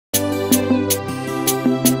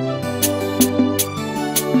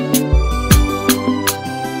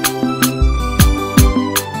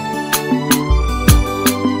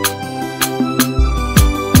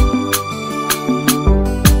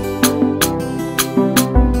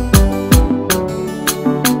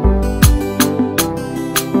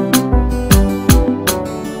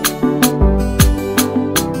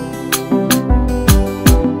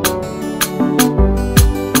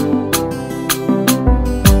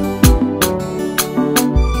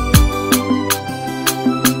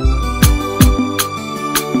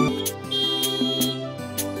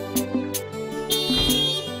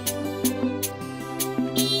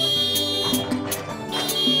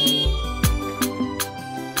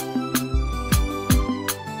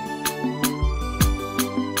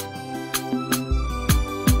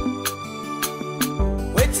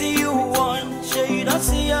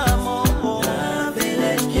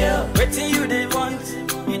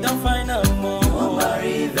don't find her more. You won't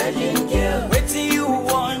marry virgin girl. Wait till you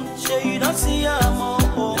want, sure you don't see her more.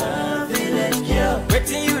 Village girl. Wait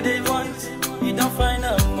till you they want, you don't find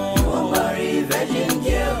her more. You won't marry virgin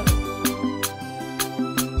girl.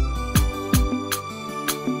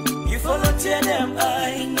 You follow tear them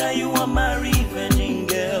eye, now you want marry virgin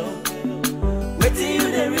girl. Wait till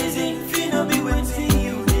you the reason, feel no be waiting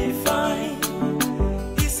you they find.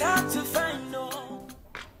 It's hard to find no.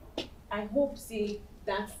 I hope say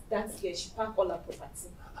that's where she pack all her property.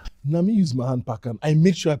 Now me use my hand packer. I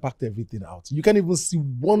make sure I packed everything out. You can't even see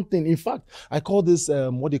one thing. In fact, I call this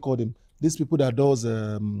what they call them? These people that does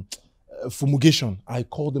fumigation. I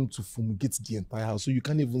call them to fumigate the entire house, so you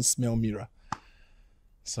can't even smell mirror.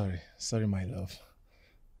 Sorry, my love.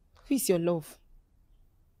 Who is your love?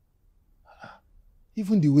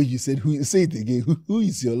 Even the way you said, say it again. Who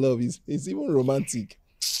is your love? It's even romantic.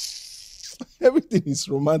 Everything is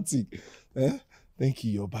romantic. Eh? Thank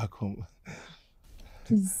you. You're back home.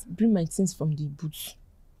 Please bring my things from the boots.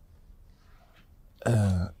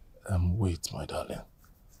 Wait, my darling.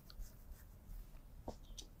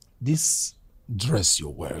 This dress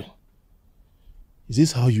you're wearing, is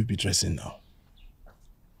this how you'll be dressing now?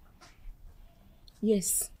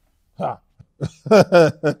 Yes. Ha!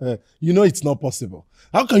 You know it's not possible.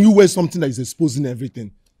 How can you wear something that is exposing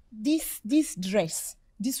everything? This dress,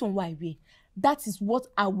 this one what I wear, that is what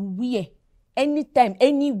I will wear. Anytime,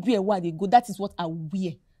 anywhere where they go, that is what I will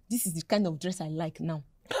wear. This is the kind of dress I like now.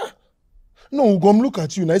 No, Ugom, look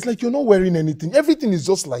at you now. It's like you're not wearing anything. Everything is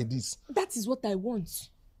just like this. That is what I want.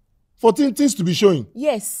 For things to be showing?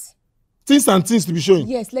 Yes. Things and things to be showing?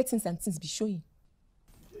 Yes, let things and things be showing.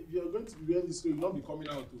 If you're going to be wearing this, you will not be coming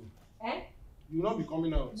out too. Eh? You will not be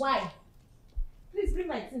coming out. Why? Please bring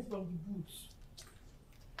my things from the boots.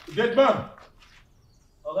 Get man!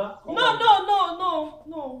 Okay,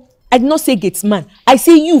 no. I did not say gates man. I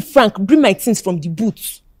say you, Frank, bring my things from the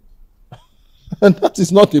boots. And that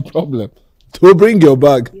is not a problem. To bring your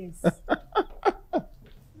bag. Yes.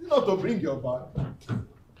 Not to bring your bag.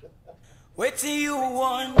 Wait till you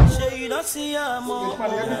want, sure you don't see her more.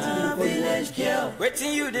 Village girl. Wait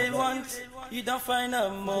till you they want, you don't find her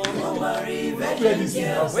more. Marry virgin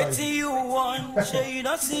girl. Wait till you want, sure you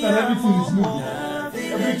don't see her more.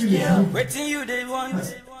 Village girl. Wait till you they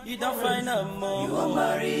want, you don't find her more. You want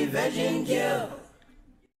marry virgin girl.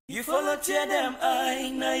 You follow tear them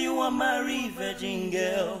eye, now you want marry virgin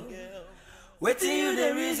girl. Wait till you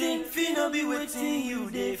the reason, feel no be waiting you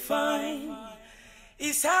they find.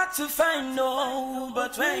 It's hard to find no,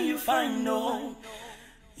 but when you find no,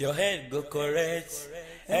 your head go correct,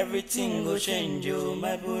 everything go change you,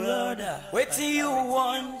 my brother. Wait till you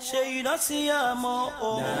want, sure you don't see her more.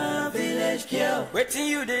 Nah, village girl. Wait till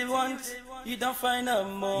you they want, you don't find her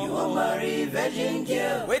more. You want marry virgin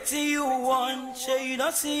girl. Wait till you want, sure you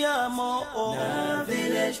don't see her more. Nah,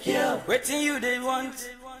 village girl. Wait till you they want,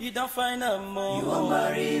 you don't find her more. You want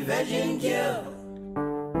marry virgin girl.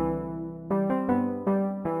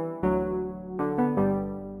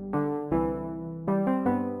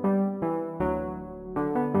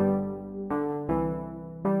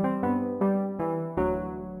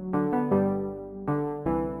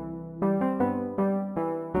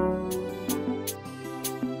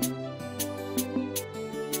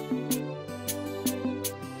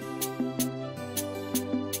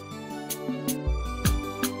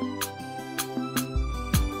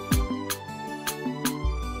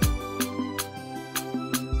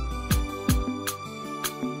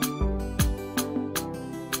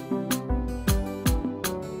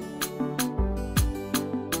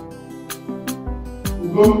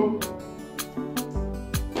 Ugom.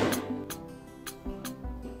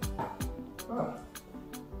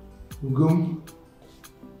 Ugom.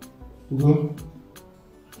 Ugom.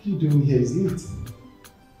 What are you doing here? It's late.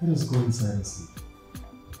 Let us go inside and sleep.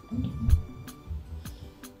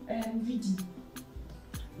 Reading.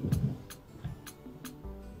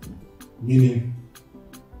 Meaning?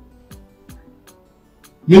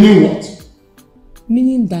 Meaning what?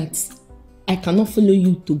 Meaning that I cannot follow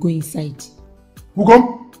you to go inside.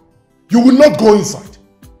 Ugom, you will not go inside,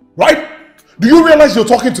 right? Do you realize you're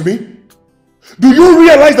talking to me? Do you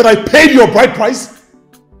realize that I paid your bride price?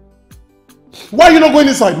 Why are you not going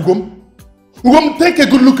inside, Ugom? Ugom, take a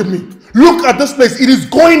good look at me. Look at this place. It is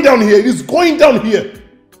going down here. It is going down here.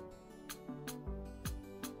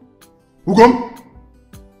 Ugom?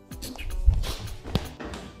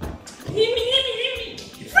 Leave me!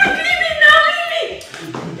 Frank, leave me now! Leave me!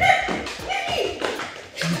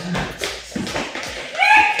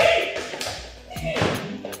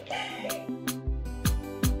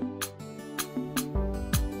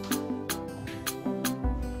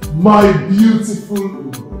 My beautiful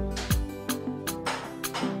Ugom.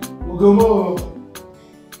 Ugomo,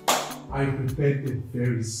 I prepared a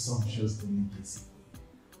very sumptuous delicacy.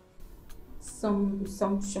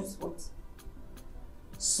 Sumptuous what?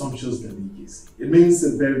 Sumptuous delicacy. It means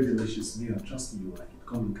a very delicious meal. Trust me, you like it.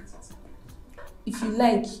 Come look at it. If you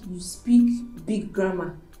like, you speak big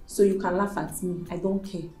grammar, so you can laugh at me. I don't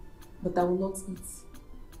care. But I will not eat.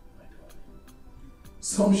 My God.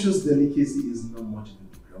 Sumptuous delicacy is not much of a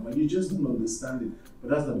big grammar. You just don't understand it. But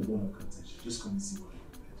that's not the bone of contention. Just come and see what I prepared.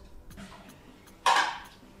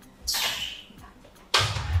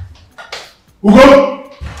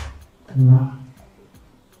 Ugo!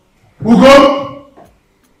 Ugo!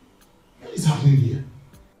 What is happening here?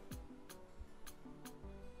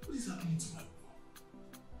 What is happening to my Ugo?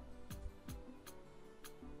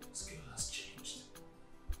 This girl has changed.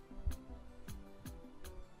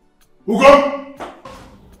 Ugo!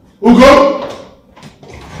 Ugo!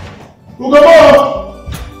 Ugo!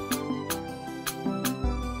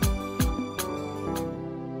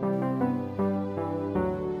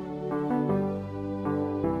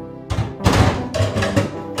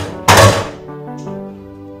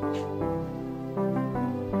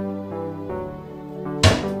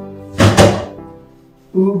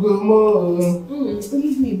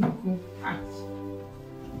 Leave me, Buku.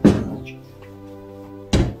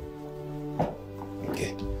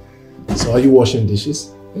 Okay. So are you washing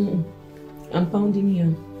dishes? I'm pounding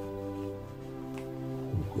you.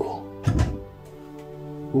 Ugo.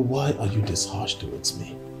 But why are you this harsh towards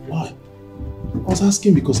me? Why? I was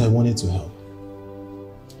asking because I wanted to help.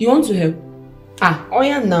 You want to help? Oh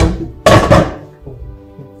yeah, now.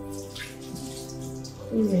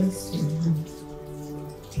 Yes.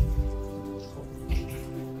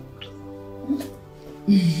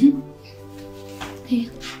 Hey.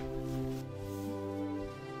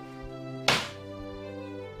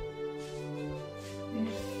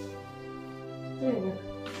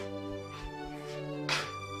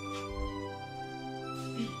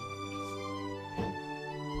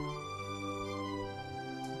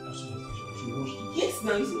 Yes,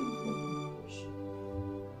 now you see.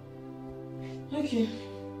 Okay.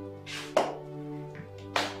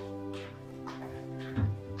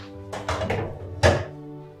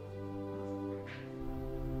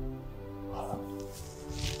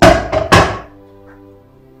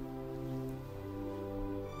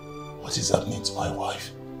 What is happening to my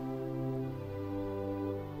wife?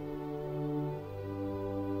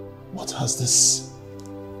 What has this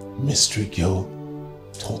mystery girl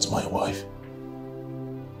taught my wife?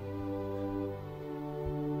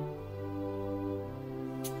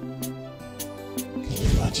 Can you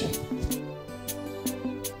imagine?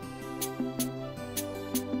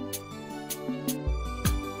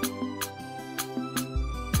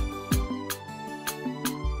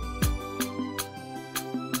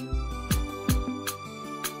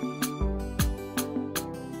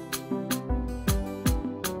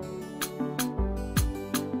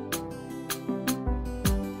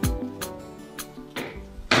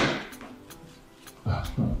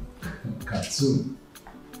 Cartoon.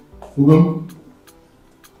 Ugo?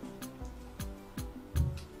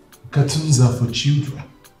 Cartoons are for children.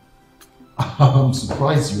 I'm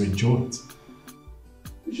surprised you enjoy it.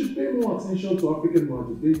 You should pay more attention to African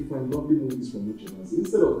magic. Then you find lovely movies from each other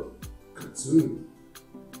instead of cartoon.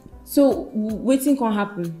 So, waiting can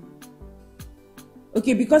happen.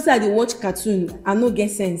 Okay, because I dey watch cartoon, I no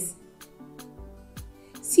get sense.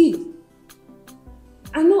 See,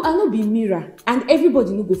 I know be mirror, and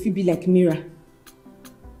everybody no go fit be like mirror.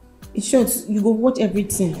 In short, you go watch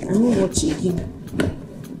everything. I no watch again.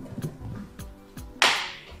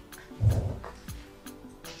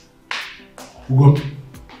 Ugo?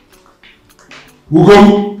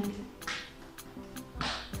 Ugo?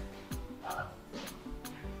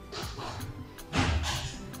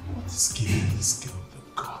 What is giving this girl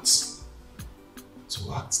the guts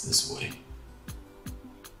to act this way?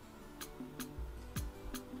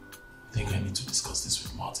 I think I need to discuss this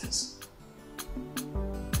with Martins.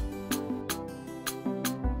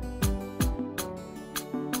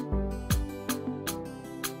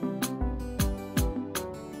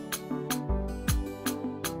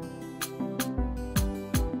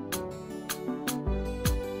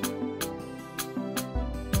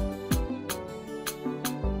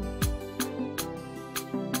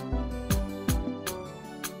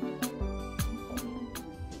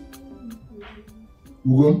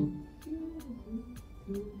 Ugo?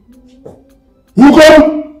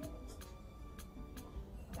 Ugo?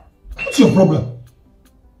 What's your problem?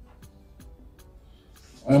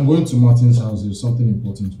 I am going to Martin's house. There's something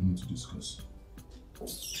important we need to discuss.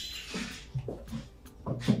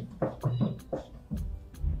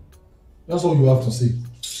 That's all you have to say.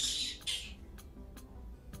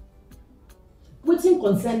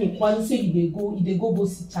 concern me? When say you dey go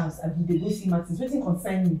see Charles and you dey go see Martins, wetin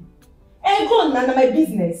concern me? Eh, go on, na my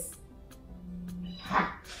business.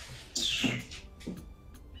 Ha.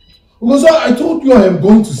 Because I told you I am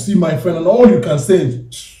going to see my friend and all you can say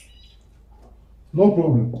is no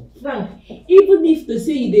problem. Frank, even if to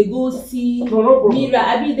say you dey go see Mira,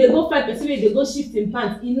 I mean they go find person wey dey go shift in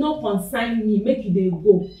pants, e no concern me, make you dey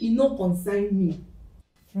go, e no concern me.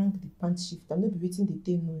 Frank the pant shifter, no be wetin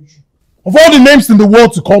dey take know you. Of all the names in the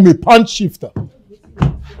world to call me, pant shifter.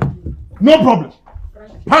 No problem.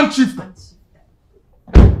 Pant shifter.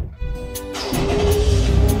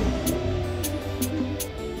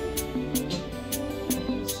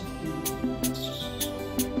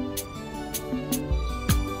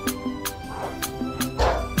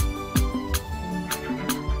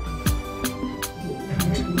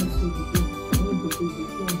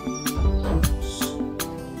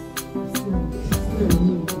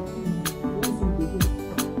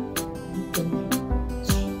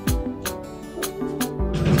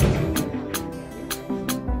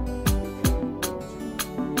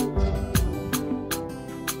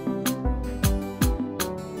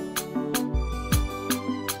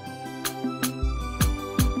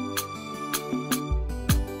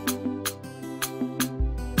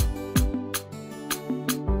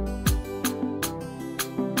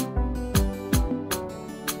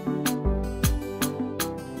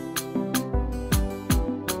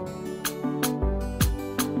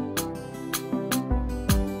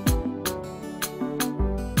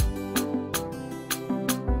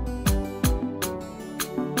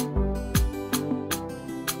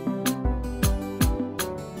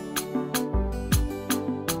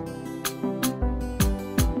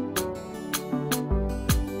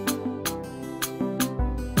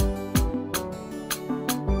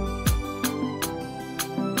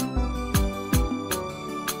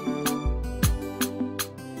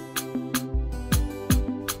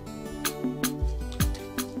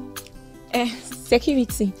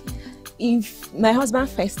 Security, if my husband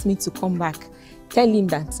first me to come back, tell him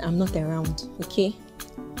that I'm not around, okay?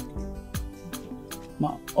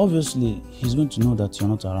 Ma, obviously, he's going to know that you're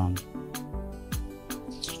not around.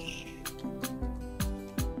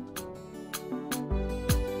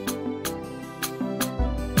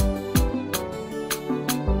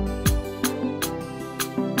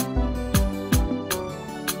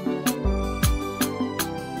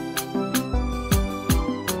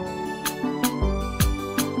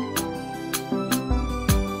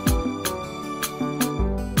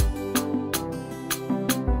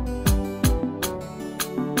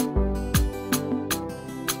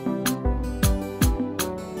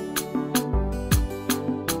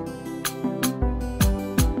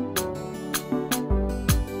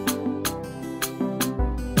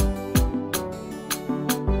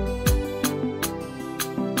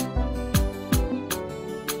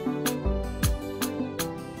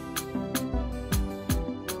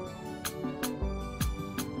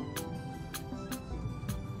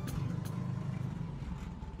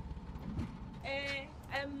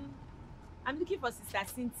 I'm looking for Sister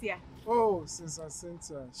Cynthia. Oh, Sister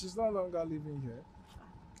Cynthia. She's no longer living here.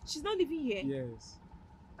 She's not living here? Yes.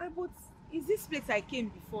 But is this place I came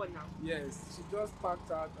before now? Yes, she just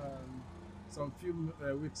packed out some few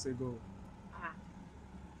weeks ago. Ah.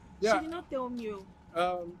 Yeah. She did not tell me.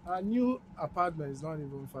 Our new apartment is not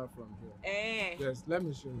even far from here. Eh. Yes, let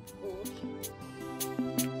me show you. Oh,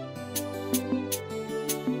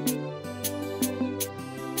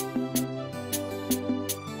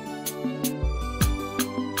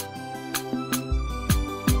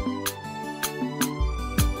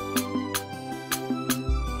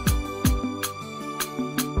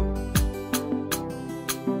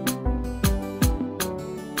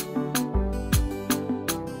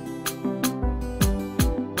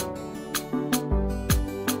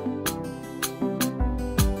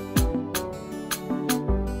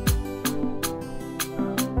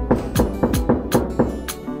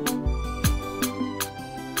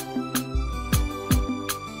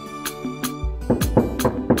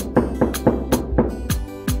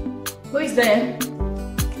 there.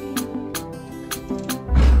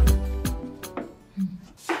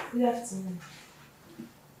 Good afternoon.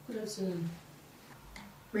 Good afternoon.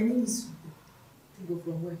 My name is You go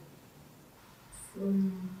from where?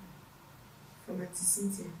 from Auntie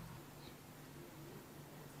Cynthia.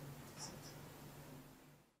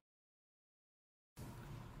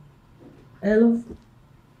 Hello.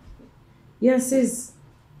 Yes, sis.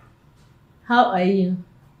 How are you?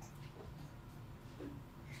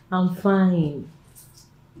 I'm fine.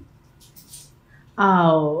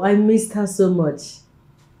 Oh, I missed her so much.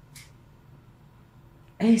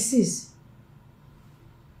 Hey, sis.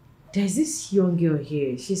 There's this young girl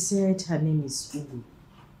here. She said her name is Uche.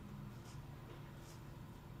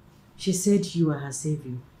 She said you are her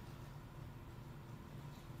savior.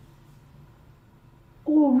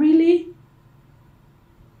 Oh, really?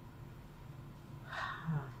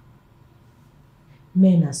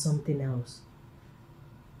 Men are something else.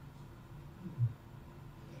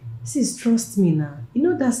 Sis, trust me now. You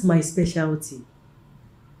know that's my specialty.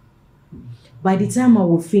 By the time I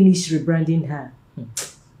will finish rebranding her,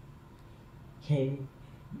 hey,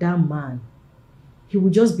 that man, he will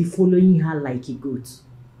just be following her like a goat.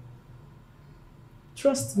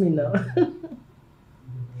 Trust me now.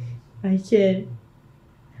 I can.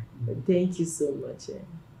 But thank you so much.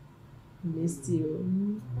 Missed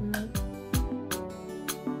you.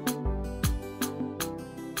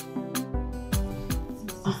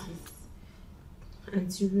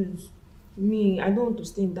 Auntie Rose, me, I don't want to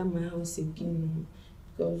stay in that my house again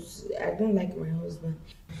because I don't like my husband.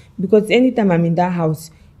 Because anytime I'm in that house,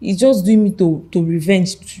 he's just doing me to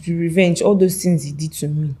revenge all those things he did to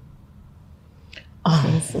me. I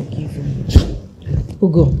can't forgive him.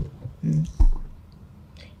 Ugo,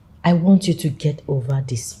 I want you to get over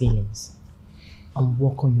these feelings and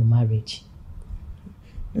work on your marriage.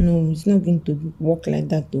 No, it's not going to work like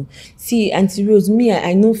that though. See, Auntie Rose, me,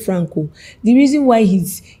 I know Franco. The reason why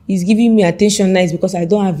he's giving me attention now is because I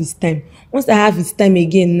don't have his time. Once I have his time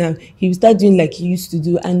again now, he will start doing like he used to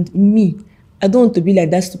do. And me, I don't want to be like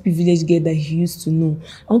that stupid village girl that he used to know.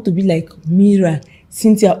 I want to be like Mira,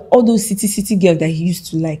 Cynthia, all those city girls that he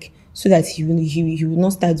used to like, so that he will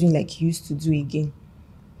not start doing like he used to do again.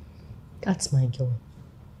 That's my girl.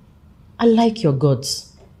 I like your guts.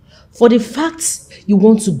 For the fact you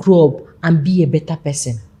want to grow up and be a better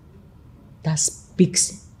person, that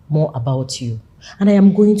speaks more about you. And I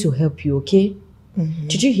am going to help you, okay?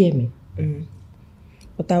 Did you hear me?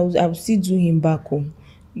 But I will still do him back home.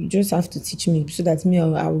 You just have to teach me so that me, I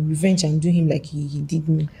will revenge and do him like he did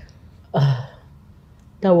me.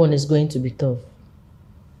 That one is going to be tough.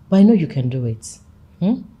 But I know you can do it.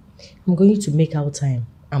 I'm going to make our time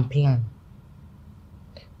and plan.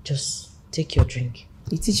 Just take your drink.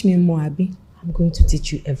 You teach me more, Abby. I'm going to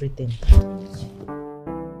teach you everything.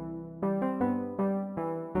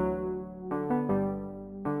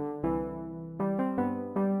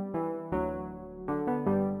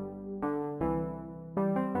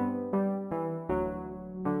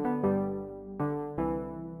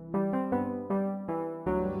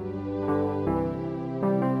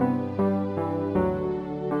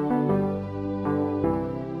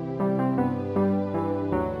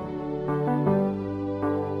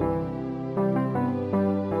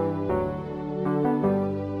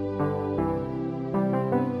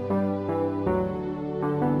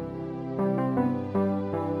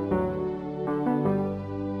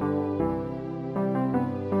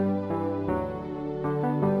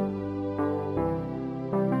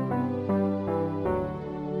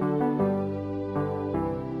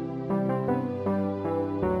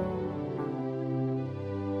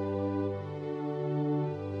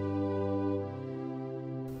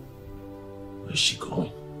 Where's she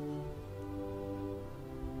going?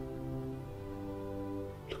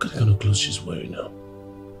 Look at the kind of clothes she's wearing now.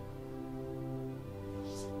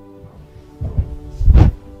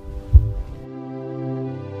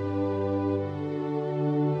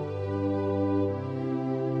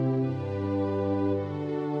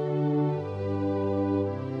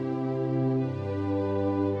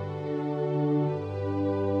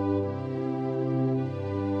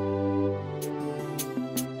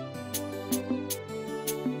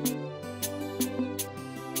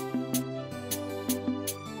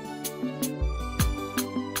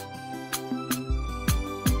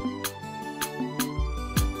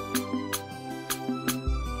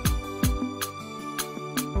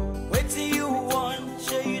 Wait till you want,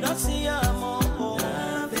 sure you don't see her more.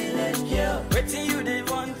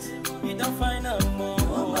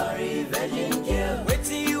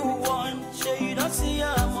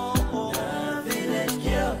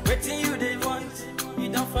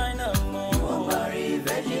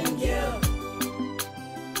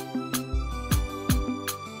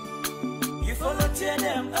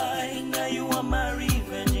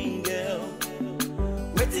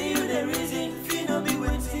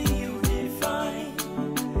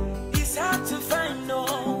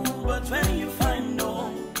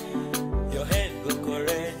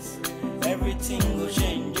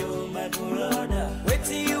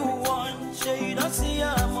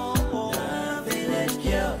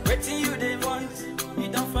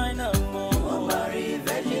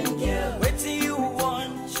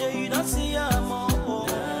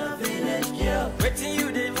 Village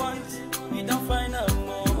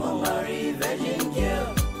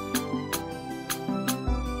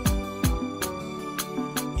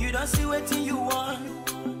waiting you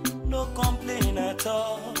want, no complain at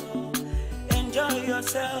all. Enjoy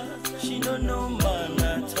yourself, she don't know man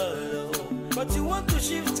at all. But you want to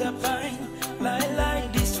shift her pine,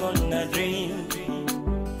 like this one a dream.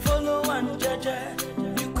 Follow and judge her,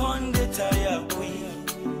 you can't get tired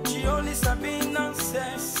queen. She only sabi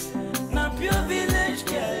nonsense, not pure village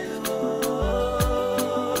girl.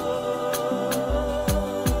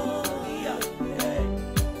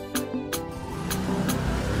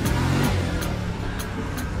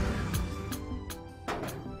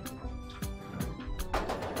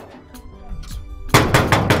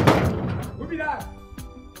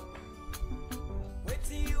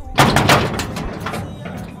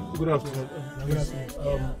 Good afternoon.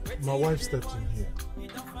 My wife stepped in here.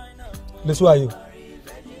 Please, who are you?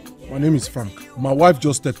 My name is Frank. My wife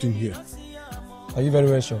just stepped in here. Are you very,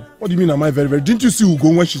 very sure? What do you mean, am I very, very? Didn't you see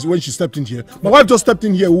Ugo when she stepped in here? My wife just stepped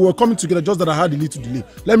in here. We were coming together, just that I had a little delay.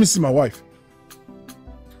 Let me see my wife.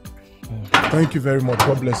 Thank you very much.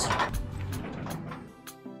 God bless you.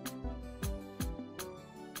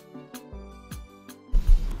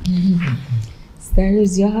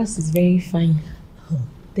 Stars, your house is very fine. Oh,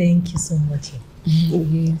 thank you so much.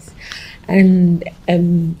 Yes. And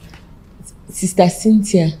Sister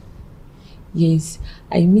Cynthia, yes,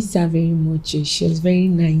 I miss her very much. She was very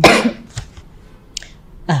nice.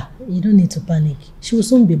 You don't need to panic. She will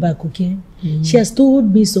soon be back, okay? She has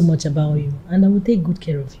told me so much about you, and I will take good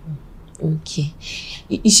care of you. Okay.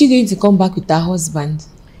 Is she going to come back with her husband?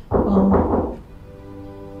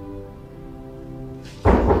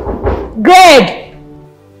 Greg!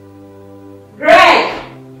 Greg!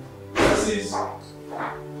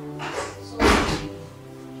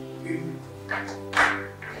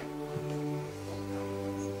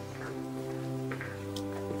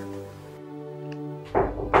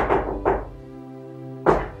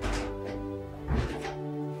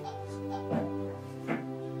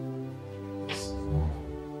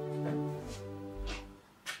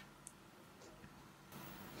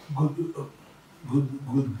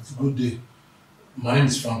 Good day. My name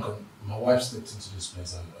is Frank and my wife stepped into this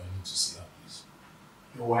place. I need to see her, please.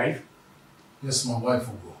 Your wife? Yes, my wife,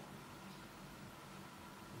 Ugo.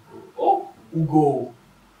 Oh, Ugo.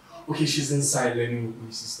 Okay, she's inside learning with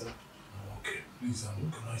me, sister. Okay, please,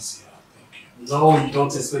 can I see her? Thank you. No, you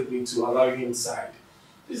don't expect me to allow you inside.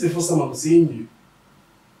 This is the first time I'm seeing you.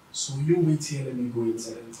 So you wait here, let me go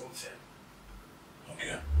inside and confirm.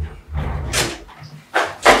 Okay.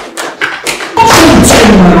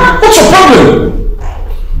 What's your problem?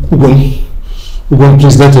 Ugo,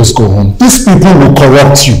 please let us go home. These people will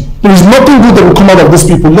corrupt you. There is nothing good that will come out of these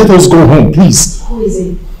people. Let us go home, please. Who is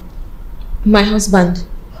it? My husband.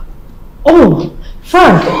 Oh,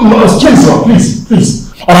 Frank.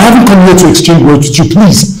 Please. I haven't come here to exchange words with you.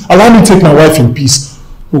 Please, allow me to take my wife in peace.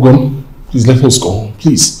 Ugo, please let us go home.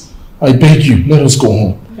 Please. I beg you, let us go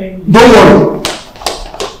home. Don't worry.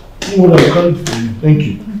 I will carry for you. Thank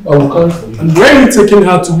you. I will carry for you. And where are you taking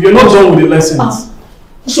her to? We are not done with the lessons.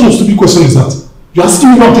 What sort of stupid question is that? You are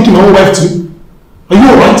asking me about taking my own wife too? Are you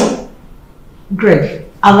alright? Greg,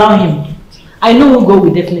 allow him. I know Ugo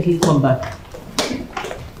will definitely come back.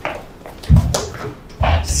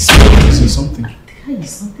 Say something. The guy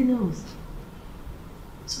is something else.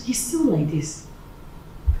 So he's still like this.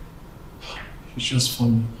 It's just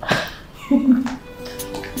funny.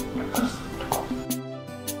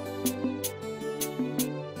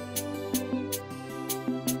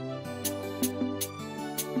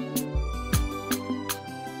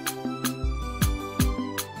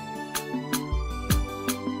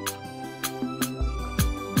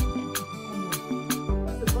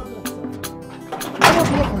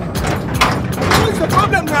 What's the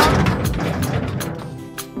problem now?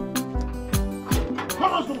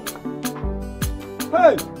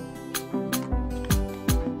 Hey!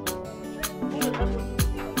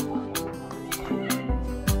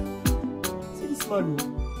 See this man.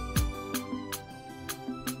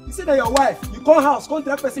 You say that your wife. You call house, call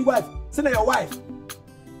that person wife. Say that your wife.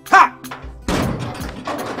 Ha!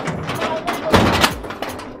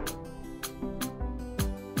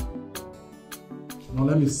 Now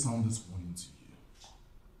let me sound this warning to you.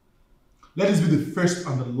 Let this be the first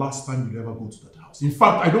and the last time you ever go to that house. In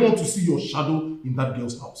fact, I don't want to see your shadow in that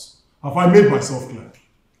girl's house. Have I made myself clear?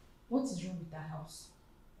 What is wrong with that house?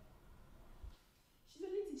 She's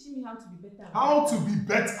only teaching me how to be better. How to be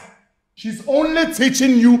better? She's only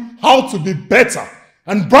teaching you how to be better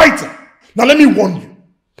and brighter. Now let me warn you.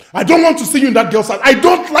 I don't want to see you in that girl's house. I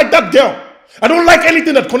don't like that girl. I don't like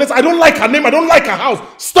anything that connects. I don't like her name. I don't like her house.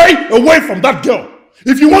 Stay away from that girl.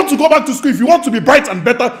 If you want to go back to school, if you want to be bright and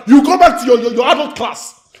better, you go back to your adult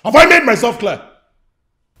class. Have I made myself clear?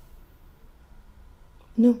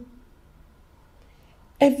 No.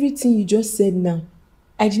 Everything you just said now,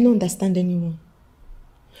 I did not understand anyone.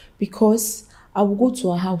 Because I will go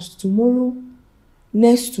to her house tomorrow,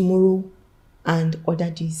 next tomorrow, and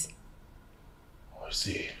other days. I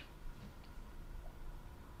see.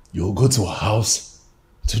 You'll go to her house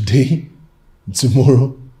today,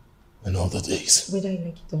 tomorrow, and other days. Whether I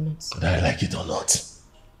like it or not. Whether I like it or not.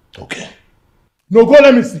 Okay. No, go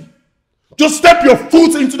let me see. Just step your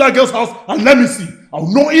foot into that girl's house and let me see. I'll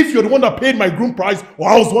know if you're the one that paid my groom price or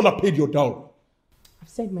I was the one that paid your dowry. I've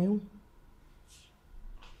said my own.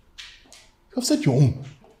 You've said your own.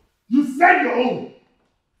 You said your own.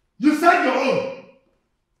 You said your own.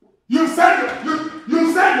 You said your own.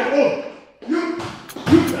 You said your own.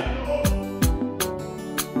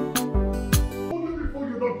 Before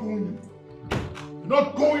you're not going. You're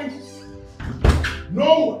not going.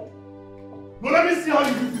 No. No, let me see how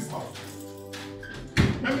you leave this house.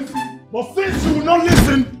 Let me see. But since you will not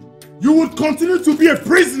listen, you would continue to be a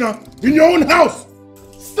prisoner in your own house.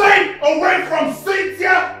 Stay away from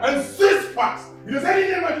Cynthia and Six-Packs. If there's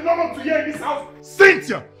any name I do not want to hear in this house,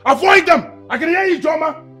 Cynthia. Avoid them. I can hear you,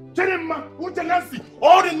 Joma, Chinenye, Uche, Nancy,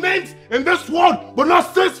 all the names in this world, but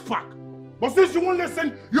not Six-Pack. But since you won't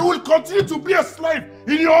listen, you will continue to be a slave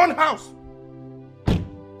in your own house.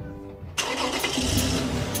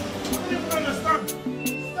 You don't understand?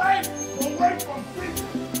 Stay away from Cynthia.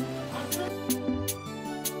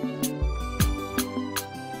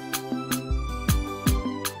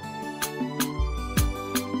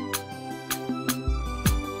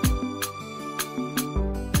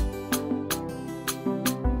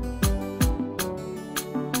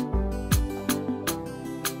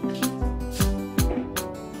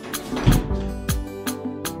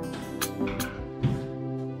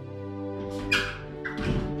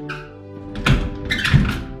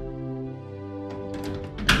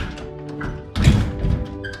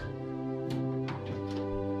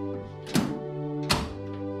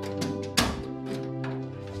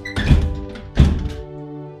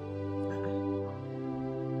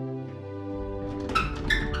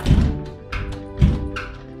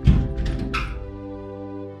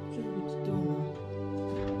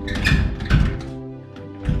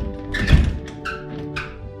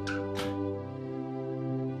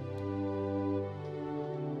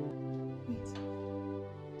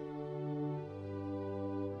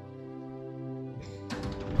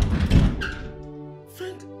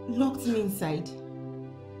 Locked me inside.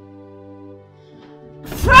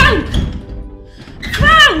 Frank!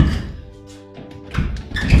 Frank!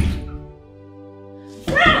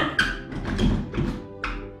 Frank!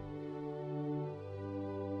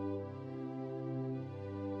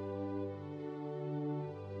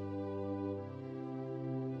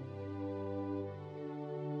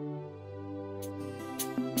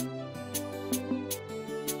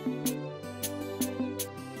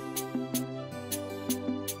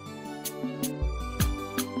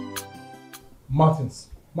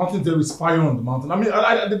 Martins, there is fire on the mountain. I mean,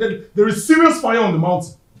 there is serious fire on the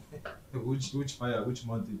mountain. Which fire? Which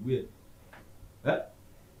mountain? Where? Eh?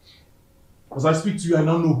 As I speak to you, I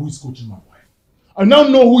now know who is coaching my wife. I now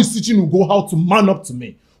know who is teaching Ugo how to man up to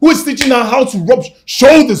me. Who is teaching her how to rub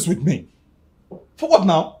shoulders with me. For what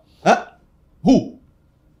now? Huh? Who?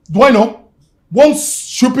 Do I know? One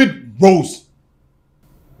stupid Rose.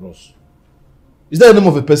 Rose? Is that the name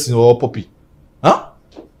of a person or a puppy? Huh?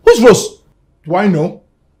 Who's Rose? Do I know?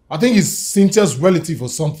 I think it's Cynthia's relative or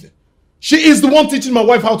something. She is the one teaching my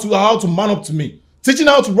wife how to man up to me. Teaching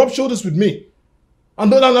her how to rub shoulders with me.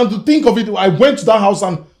 And to think of it, I went to that house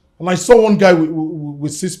and I saw one guy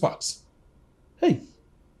with Six-Packs. Hey,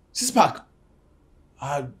 Six-Pack.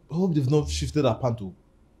 I hope they've not shifted her panto.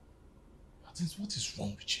 What is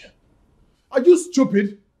wrong with you? Are you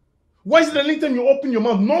stupid? Why is it that anytime you open your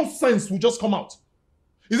mouth, nonsense will just come out?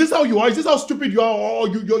 Is this how you are? Is this how stupid you are? Or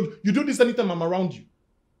you do this anytime I'm around you?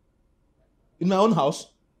 In my own house?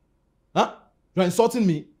 Huh? You're insulting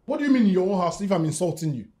me? What do you mean in your own house if I'm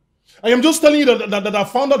insulting you? I am just telling you that I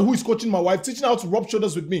found out who is coaching my wife, teaching her how to rub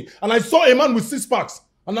shoulders with me. And I saw a man with Six-Packs.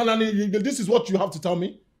 And this is what you have to tell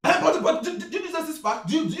me? But did you say Six-Pack?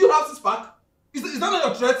 Do you have Six-Pack? Is that not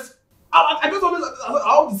your threat? I just always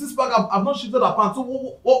how the Six-Pack I've not shifted her pants. So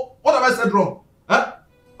what have I said wrong? Huh?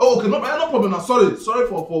 Oh, okay, no problem now. Sorry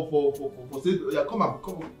for saying. Yeah, come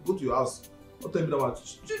go to your house. Don't tell me that one.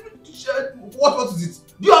 What is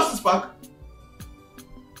it? Do you have Six-Pack?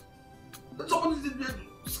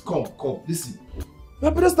 Come, listen. You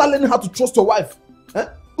better start learning how to trust your wife. Eh?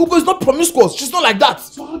 Ugo is not promiscuous. She's not like that.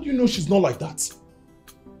 So how do you know she's not like that?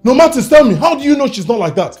 No, Martins, tell me, how do you know she's not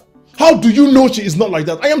like that? How do you know she is not like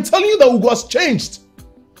that? I am telling you that Ugo has changed.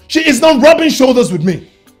 She is not rubbing shoulders with me.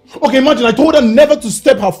 Okay, imagine I told her never to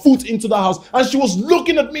step her foot into the house and she was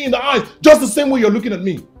looking at me in the eyes just the same way you're looking at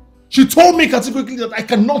me. She told me categorically that I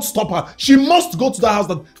cannot stop her. She must go to that house.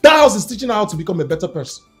 That house is teaching her how to become a better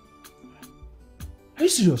person. Are you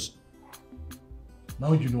serious?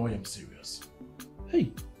 Now you know I am serious.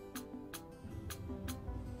 Hey.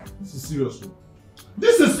 This is serious.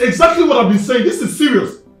 This is exactly what I've been saying. This is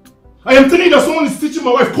serious. I am telling you that someone is teaching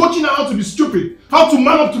my wife, coaching her how to be stupid, how to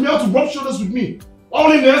man up to me, how to rub shoulders with me. All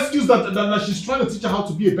in the excuse that she's trying to teach her how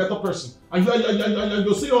to be a better person. And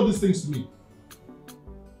you're saying all these things to me.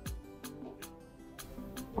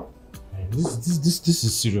 This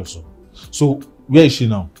is serious. So, where is she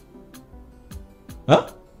now? Huh?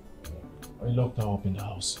 I locked her up in the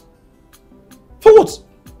house. For what?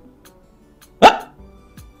 Huh?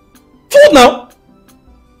 For what now?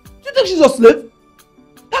 Do you think she's a slave?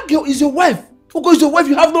 That girl is your wife. Because she's your wife,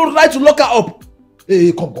 you have no right to lock her up.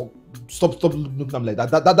 Hey, come. Stop looking at me like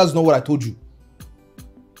that. That's not what I told you.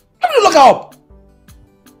 How do you lock her up?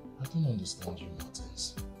 I don't understand you,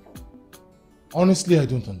 Martins. Honestly, I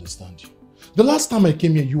don't understand you. The last time I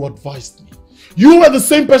came here, you advised me. You were the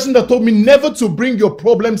same person that told me never to bring your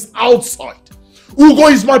problems outside. Ugo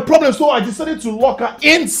is my problem, so I decided to lock her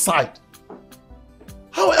inside.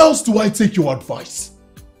 How else do I take your advice?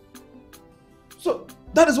 So,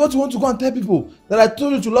 that is what you want to go and tell people? That I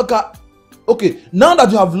told you to lock her? Okay, now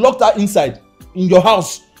that you have locked her inside, in your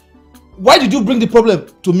house, why did you bring the problem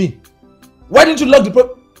to me? Why didn't you lock the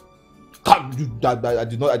problem? I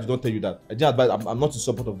did not tell you that. I didn't advise. I'm not in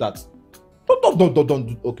support of that.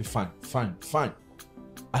 Don't. Okay, fine.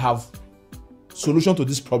 I have solution to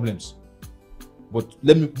these problems. But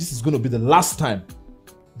this is going to be the last time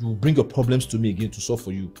you will bring your problems to me again to solve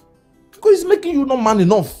for you. Because it's making you not man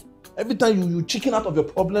enough. Every time you chicken out of your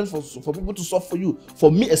problems for people to solve for you.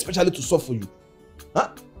 For me especially to solve for you. Huh?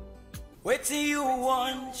 Wait till you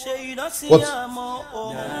want, say you don't see a more.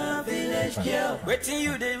 Village girl. Wait till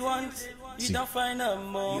you they want, you don't find a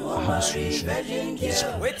more. I have a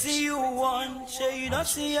solution. Wait till you want, say you don't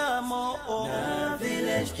see a more.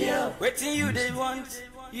 Village girl. Wait till you they want,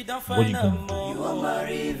 you don't find a more. You are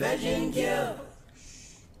married virgin girl.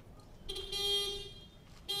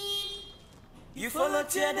 You follow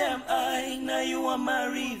tear them eye, now you are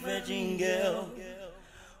married virgin girl.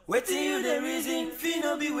 Waiting you the reason, feel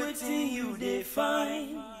no be waiting you they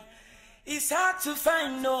find. It's hard to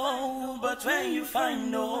find no, but when you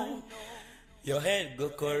find no, your head go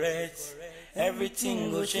correct,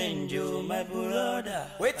 everything go change you, my brother.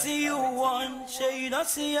 Waiting you want, say you don't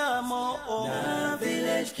see a more. Nah,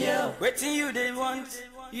 village girl. Waiting you they want,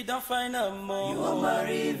 you don't find a more. You are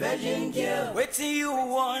married virgin girl. Waiting you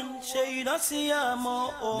want, say you don't see a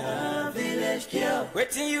more. Nah, village girl.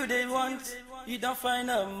 Waiting you they want, you don't find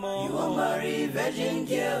a more. You are married virgin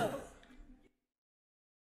girl.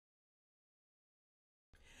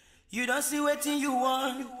 You don't see waiting you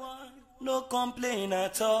want, no complain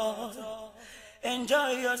at all.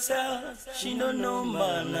 Enjoy yourself, she don't know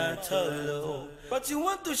man at all. But you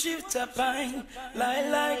want to shift a pine,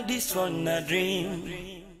 like this one a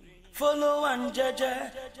dream. Follow and judge,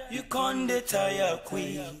 you can't detire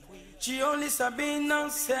queen. She only sabi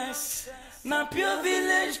nonsense, na pure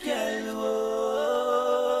village girl.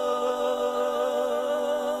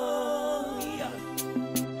 Yeah.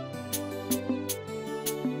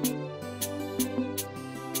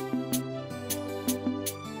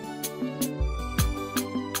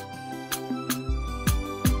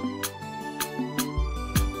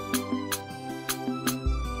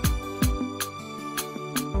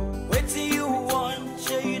 Wait till you want,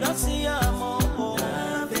 say you don't see a more.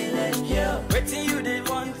 Village girl. Wait till you they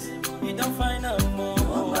want, you don't find a more.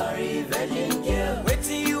 Oh, marry virgin girl. Wait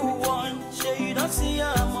till you want, say you don't see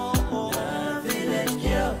a more. Village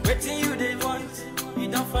girl. Wait till you they want, you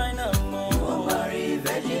don't find a more. Oh, marry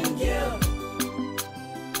virgin girl.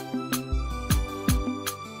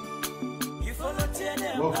 You follow tear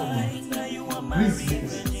them eye, now you want marry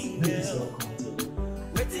virgin girl.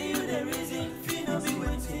 Wait till you the reason, feel no be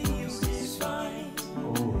waiting you is fine.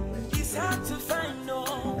 It's hard to find no,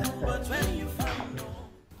 but when you find no.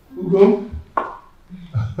 Ugo,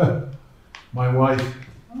 my wife.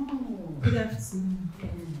 Oh, good afternoon.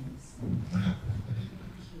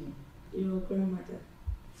 Your grandmother.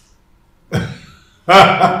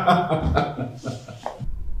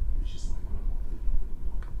 She's my grandmother.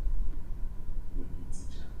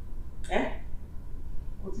 Eh?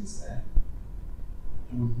 What is that?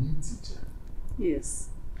 Your new teacher. Yes.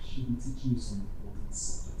 She will teach you some important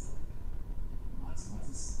subjects like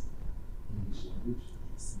mathematics, English language,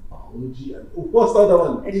 biology, and what's the other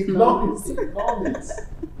one? Economics.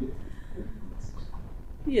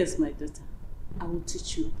 Yes, my daughter. I will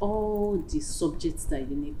teach you all the subjects that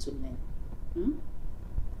you need to learn.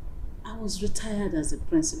 I was retired as a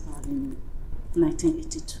principal in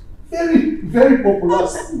 1982. Very popular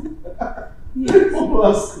school. Very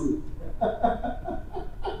popular school.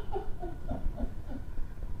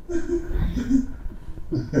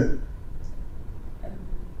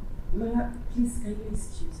 Mama, please, can you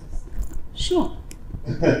excuse us? Sure.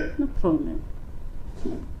 No problem.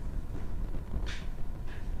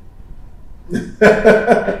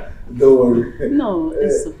 Don't worry. No,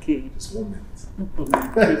 it's okay. Just 1 minute. No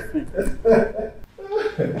problem. Different.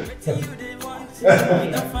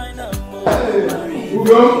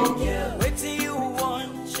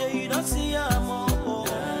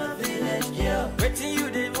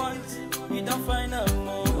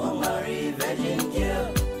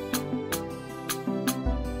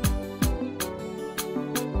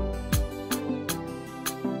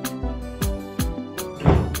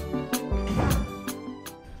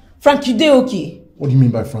 Frank, you dey okay? What do you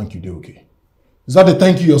mean by Frank, you dey okay? Is that the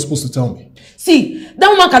thank you you're supposed to tell me? See, that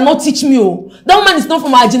woman cannot teach me, oh. That woman is not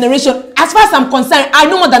from our generation. As far as I'm concerned, I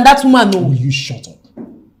know more than that woman, oh. Will you shut up?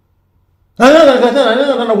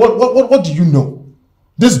 No. What do you know?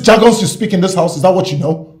 These jargons you speak in this house, is that what you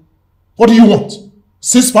know? What do you want?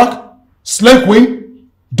 Six-pack? Slave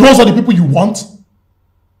queen? Those are the people you want?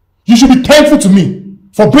 You should be thankful to me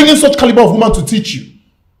for bringing such caliber of woman to teach you.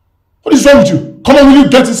 What is wrong with you? Come on, will you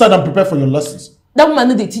get inside and prepare for your lessons? That woman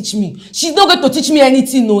no dey teach me. She's not going to teach me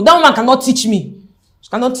anything, no. That woman cannot teach me. She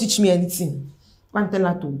cannot teach me anything. Go and tell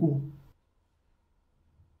her to go.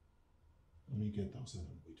 Let me get outside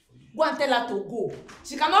and wait for you. Go and tell her to go.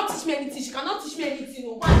 She cannot teach me anything. She cannot teach me anything,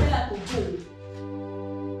 no. Go and tell her to go.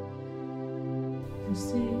 You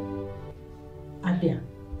see, Abia,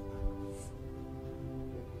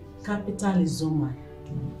 capital is Zoma.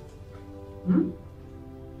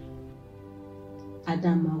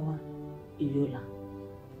 Adamawa, Iyola,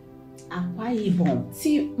 Akwa Ibom.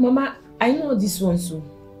 See, Mama, I know this one, so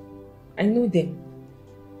I know them.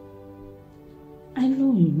 I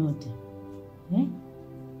know you know them. Eh?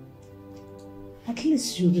 At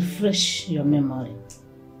least you refresh your memory.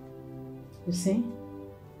 You see,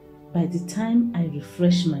 by the time I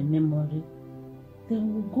refresh my memory,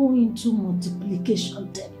 then we'll go into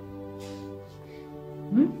multiplication table.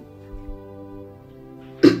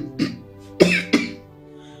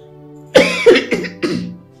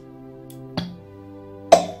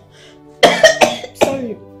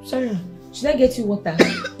 Sorry. Should I get you water?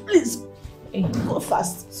 Please, hey, go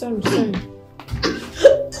fast. Sorry.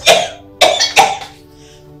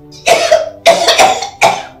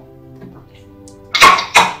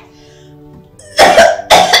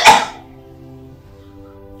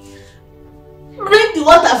 Bring the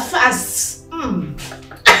water fast. Sorry.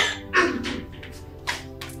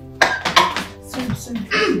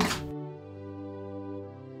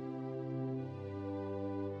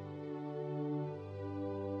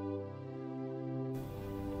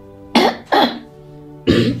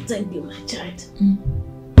 Thank you, my child.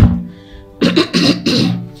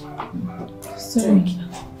 Sorry.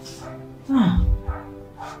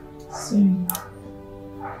 Sorry.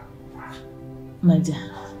 My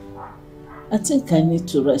dear, I think I need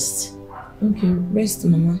to rest. Okay, rest,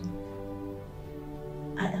 Mama.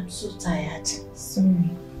 I am so tired. Sorry.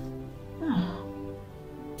 My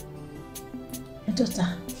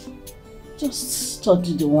daughter, just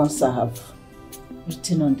study the ones I have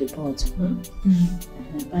written on the board.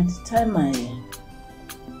 By the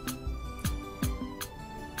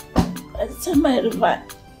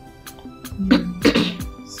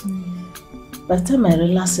time I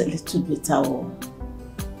relax a little bit, I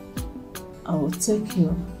will take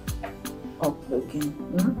you up again.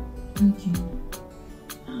 Okay.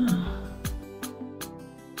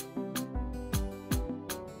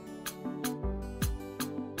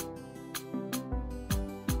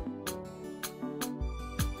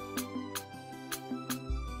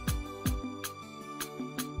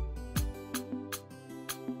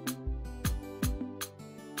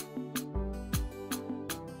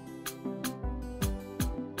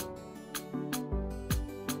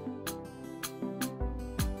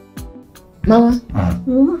 Mama.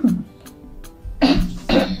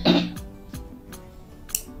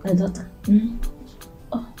 My daughter.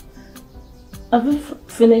 Oh, have you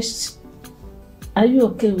finished? Are you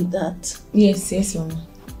okay with that? Yes, Mama.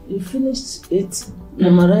 You finished it,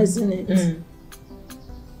 memorizing it?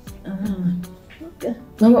 Okay.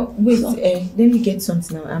 Mama, wait, let me get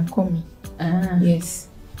something now. I'm coming. Yes.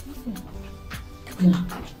 Okay.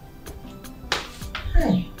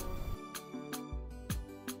 Hi.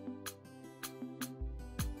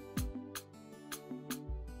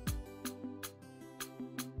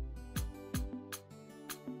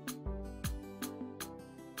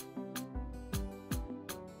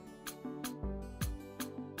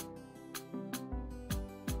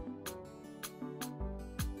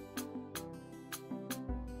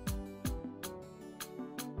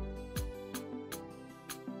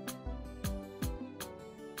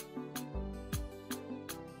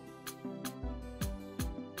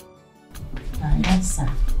 Yes, sir.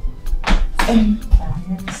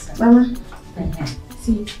 Mama,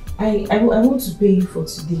 see, I want to pay you for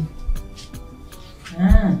today.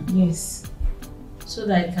 Ah. Yes. So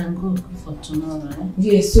that I can go for tomorrow, eh?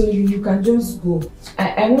 Yes, so you can just go.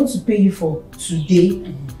 I want to pay you for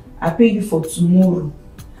today. I pay you for tomorrow.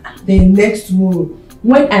 Then next tomorrow,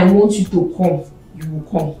 when I want you to come, you will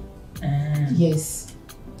come. Yes.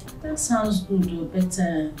 That sounds good, though, but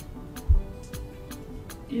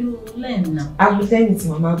you learn now. I will learn it,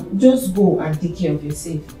 Mama. Just go and take care of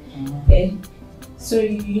yourself. Okay? So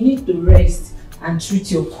you need to rest and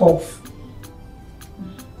treat your cough.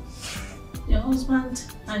 Your husband,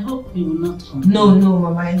 I hope he will not come. No,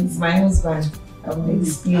 Mama, it's my husband. I will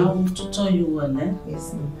explain. I will tutor you well, eh?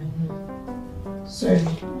 Yes, Mama. Sorry.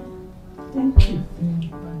 Thank you.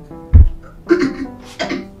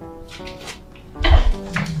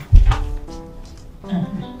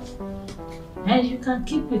 And you can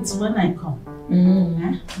keep it when I come.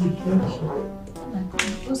 Thank you. When I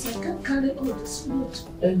come, because I can't carry all this load.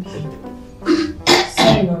 Okay.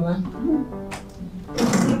 Sorry, Mama.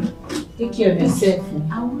 Take care of yourself.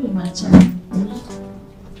 I will, my child.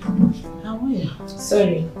 I will.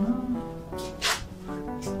 Sorry.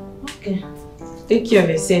 Okay. Take care of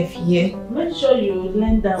yourself, yeah? Make sure you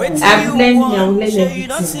learn that one. I've learned, I will learn everything. You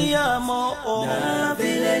don't see her more. Nah,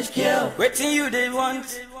 village girl. Waiting you they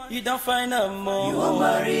want, you don't find her more. You want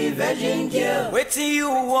marry virgin girl. Waiting you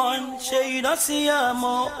want, sure you don't see her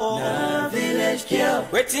more. Nah, village girl.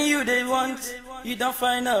 Waiting you they want, you don't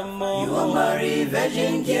find her more. You want marry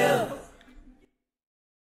virgin girl.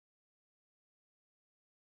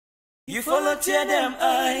 You follow tear them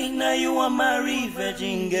eye, now you want marry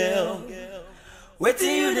virgin girl.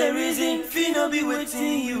 Waiting you the reason, feel no be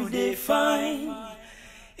waiting you they find.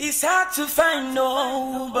 It's hard to find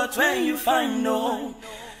no, but when you find no,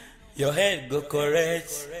 your head go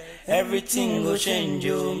correct, everything go change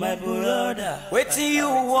you, my brother. Waiting you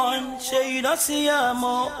want, sure you don't see her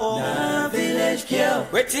more. Nah, village girl.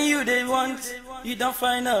 Waiting you they want, you don't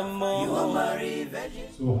find her more. You want marry virgin.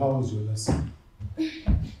 So how was your lesson?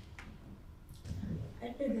 I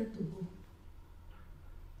paid her to go.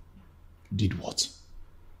 Did what?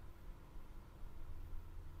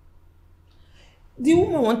 The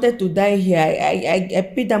woman wanted to die here. I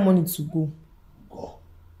paid that money to go. Go.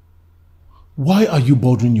 Why are you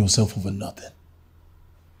bothering yourself over nothing?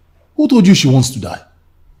 Who told you she wants to die?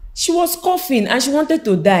 She was coughing and she wanted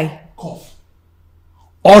to die. Cough.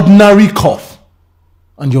 Ordinary cough.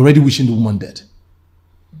 And you're already wishing the woman dead.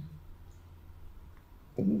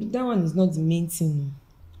 That one is not the main thing.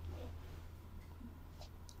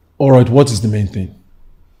 Alright, what is the main thing?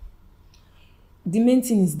 The main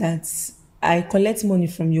thing is that I collect money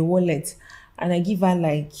from your wallet and I give her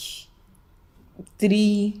like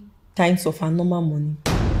 3 times of her normal money.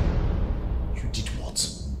 You did what?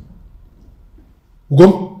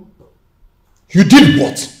 Ugom? You did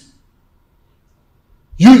what?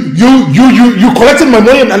 You collected my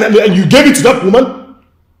money and you gave it to that woman?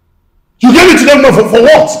 You gave it to that woman for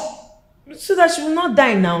what? So that she will not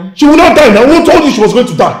die now. She will not die now. Who told you she was going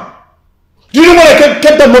to die? Do you know what I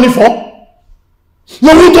kept that money for?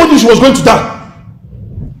 No, who told you she was going to die?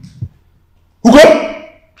 Ugom?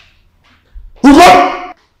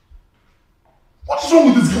 Ugom? What is wrong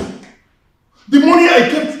with this girl? The money I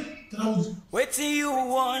kept that I was... Waiting you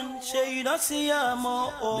want, sure you don't see her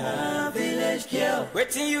more. Nah, village girl.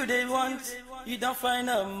 Waiting you they want, you don't find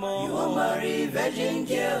her more. You want marry virgin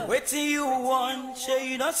girl. Waiting you want, sure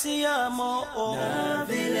you don't see her more. Nah,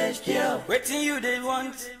 village girl. Waiting you they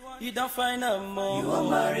want, you don't find her more. You want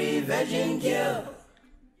marry virgin girl.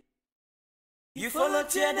 You follow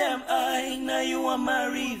tear them eye, now you want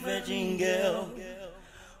marry virgin girl.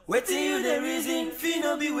 Waiting you the reason, feel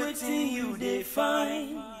no be waiting you they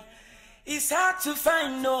find. It's hard to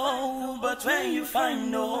find no, but when you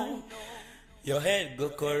find no, your head go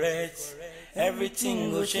correct,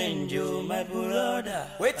 everything go change you, my brother.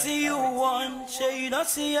 Waiting you want, sure you don't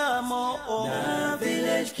see her more. Nah,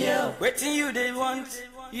 village girl. Waiting you they want,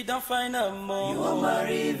 you don't find her more. You want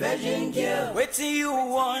marry virgin girl. Waiting you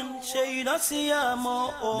want, sure you don't see her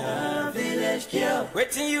more. Nah, village girl.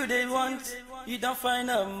 Waiting you they want, you don't find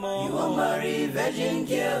her more. You want marry virgin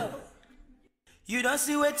girl. You don't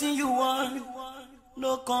see waiting you want,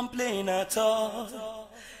 no complain at all.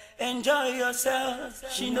 Enjoy yourself,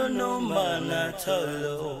 she don't know man at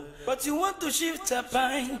all. But you want to shift her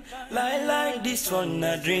pine, like this one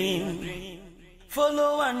a dream.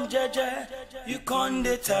 Follow and judge, you can't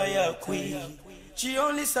tire queen. She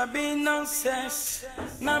only sabi nonsense,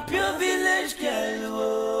 na pure village girl.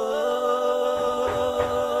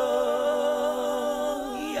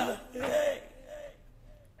 Oh, yeah. Hey.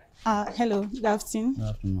 Hello, good afternoon. Good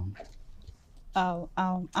afternoon.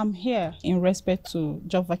 I'm here in respect to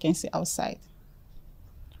job vacancy outside.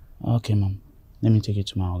 Okay, ma'am. Let me take it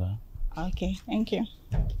to my order. Okay, thank you.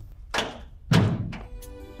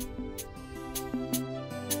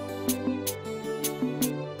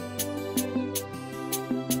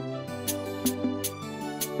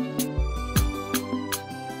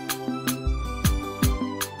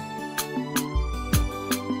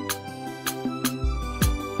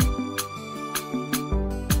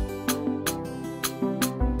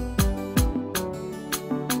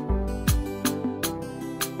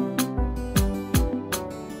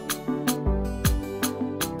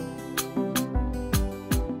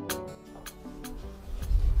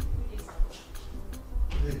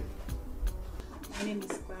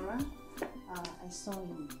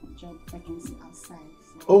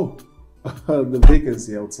 Oh, the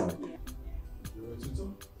vacancy outside. Yeah. You're a tutor?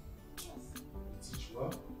 Teach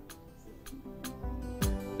well?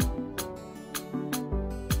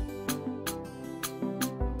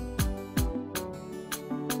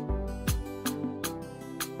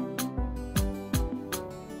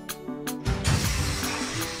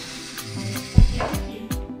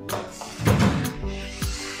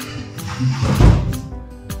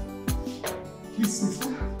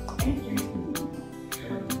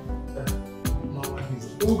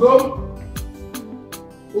 Ugo!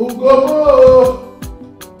 Ugo!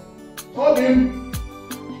 Call him!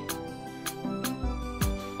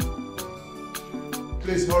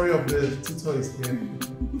 Please hurry up, the tutor is here.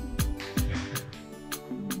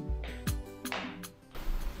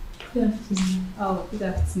 Good afternoon. Oh, good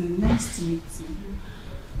afternoon. Nice to meet you.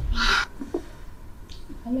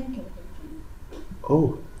 I like your perfume.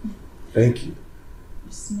 Oh, thank you.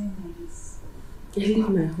 You smell nice. I leave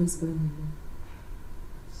my husband alone.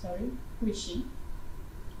 Sorry, who is she?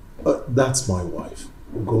 That's my wife.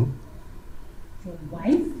 Ugo. Your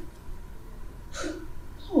wife?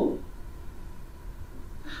 Oh.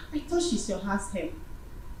 I thought she's your house help.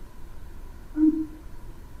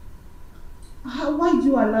 Why do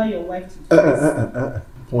you allow your wife to do this?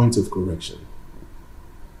 Point of correction.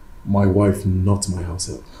 My wife, not my house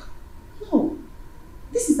help. No,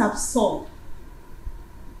 this is absurd.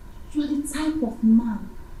 You are the type of man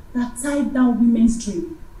that tied down women's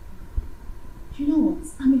dream. You know what?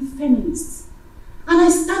 I'm a feminist. And I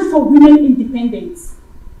stand for women independence.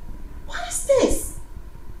 What is this?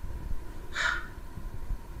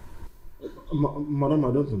 Madam,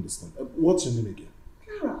 I don't understand. What's your name again?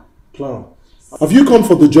 Clara. Clara. Have you come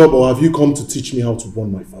for the job or have you come to teach me how to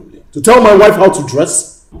run my family? To tell my wife how to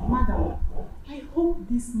dress? Madam, I hope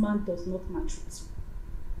this man does not maltreat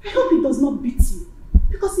you. I hope he does not beat you.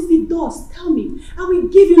 Because if he does, tell me. I will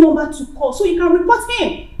give you number to call so you can report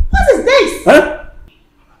him. What is this? Huh?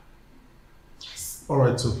 Yes.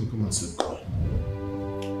 Alright, Sophie, come and sit.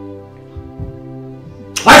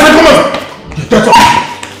 I said come on! Get out!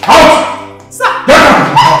 Out! Sir! Get out of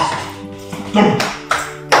the house! Come on!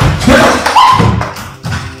 Get out!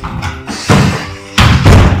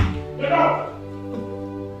 Get out!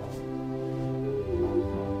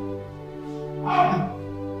 Out!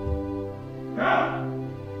 Yeah?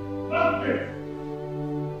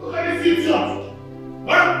 Look at this idiot!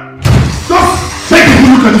 What? Just take a good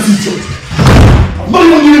look at this idiot! I'm not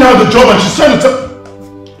even giving her the job and she's trying to tell...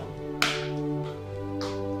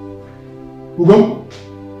 Ugo?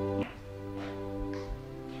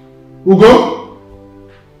 Ugo?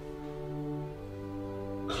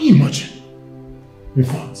 Can you imagine? In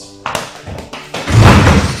fact...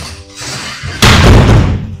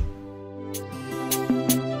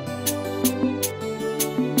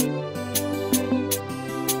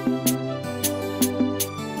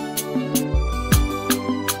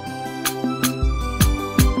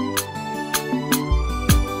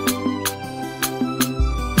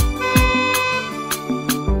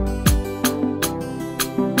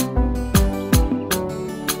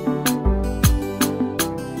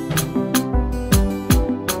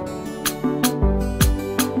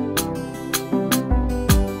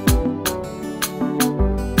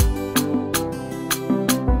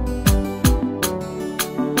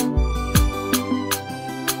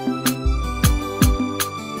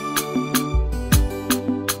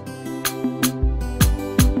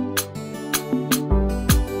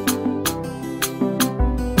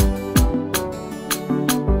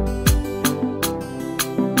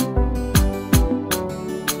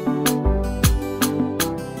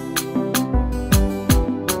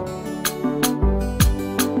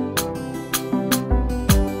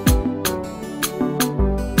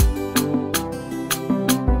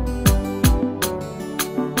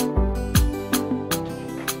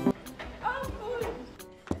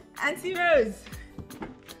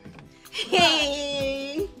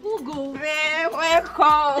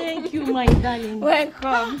 you, my darling.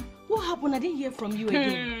 Welcome. What happened? I didn't hear from you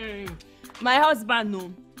again. My husband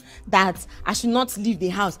knows that I should not leave the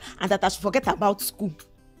house and that I should forget about school.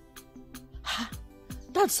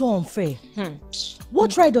 That's so unfair.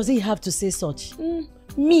 What right does he have to say such?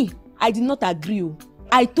 Me, I did not agree.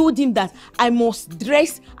 I told him that I must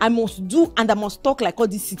dress, I must do, and I must talk like all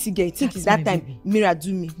these city girls. Think it's that time Mira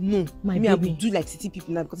do me. No, my me, baby. I will do like city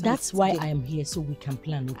people now because that's why I am here, so we can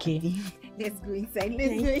plan, okay? Let's go inside.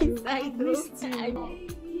 Let's go inside.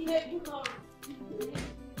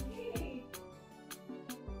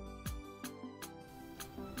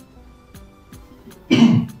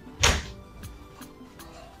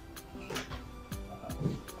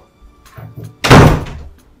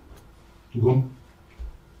 Go.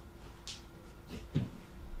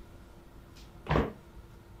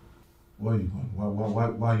 Where are you going?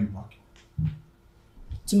 Why are you back?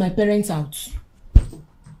 To my parents' house.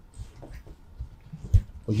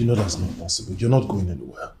 But you know that's not possible. You're not going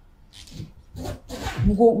anywhere.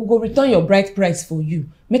 We go return your bride price for you.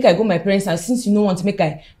 Make I go my parents' house since you don't want to make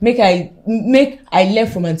I learn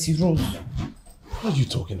from Auntie Rose. What are you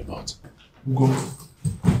talking about? Ugo,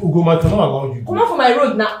 I cannot allow you. Come on for my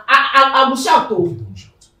road now. I will shout though. Okay, don't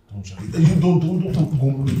shout. Don't shout. You don't.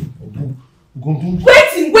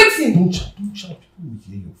 Waiting. Don't shout. People will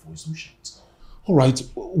hear your voice. Don't shout. All right.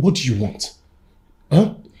 What do you want?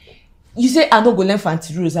 Huh? You say I don't go learn for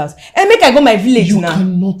Auntie Rose's house. And make I go my village now. You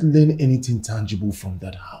cannot learn anything tangible from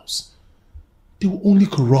that house. They will only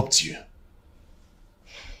corrupt you.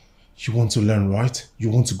 You want to learn, right? You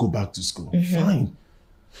want to go back to school. Fine.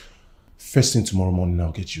 First thing tomorrow morning,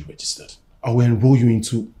 I'll get you registered. I will enroll you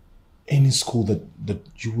into any school that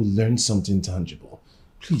you will learn something tangible.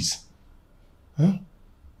 Please. Huh?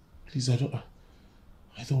 Please, I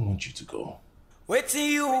don't want you to go. Waiting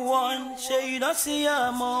you want, say you don't see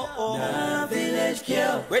a more. Nah, village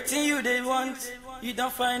girl. Waiting you they want, you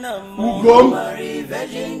don't find a more. Marry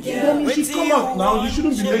virgin girl. You should come out now. You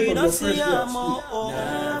shouldn't be late on your first day.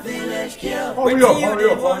 Nah, village girl. Hurry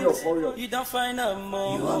up. You don't find a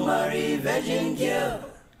more. You want marry virgin girl.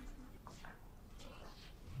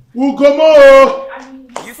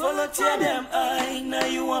 Ugomo! You follow tear them eye, now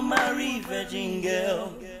you want marry virgin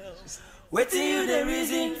girl. Waiting you the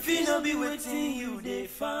reason, feel no be waiting you they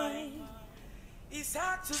find. It's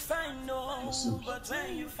hard to find no, but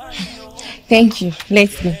when you find no. Thank you.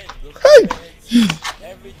 Let's go.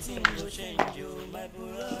 Everything will change you, my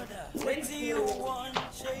brother. Waiting you want,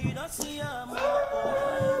 say you don't see a more.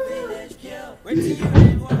 Village girl. Waiting you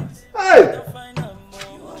they want, you don't find a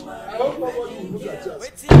more. I hope nobody will look at us.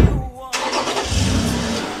 Waiting you want,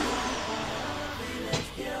 village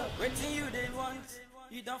girl. Waiting you they want.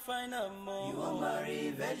 You don't find a more. You want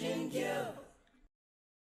marry virgin girl.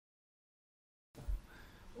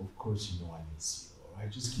 Of course you know I miss you,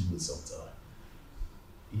 alright? Just give me some time.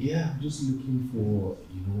 Yeah, I'm just looking for,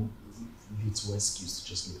 little excuse to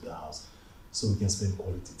just leave the house so we can spend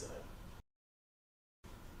quality time.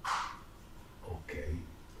 Okay.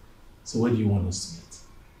 So where do you want us to meet?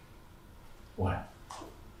 Why?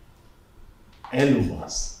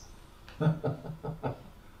 Elomas.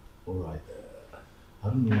 Alright. I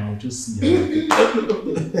don't know, I'll just see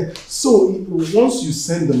how So, once you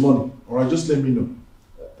send the money, alright, just let me know.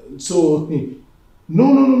 So,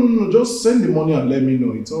 no, just send the money and let me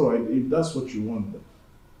know. It's alright, if that's what you want.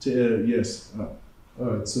 Yes.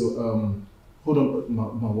 Alright, so, hold on,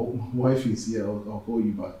 my wife is here, I'll call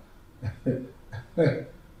you back. Who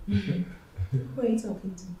are you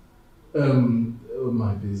talking to?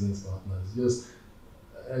 My business partners.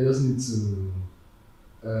 I just need to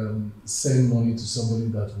send money to somebody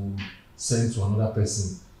that will send to another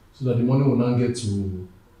person, so that the money will not get to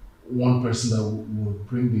one person that will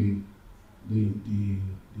bring the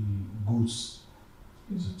goods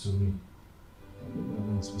to me.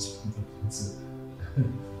 I'm supposed to be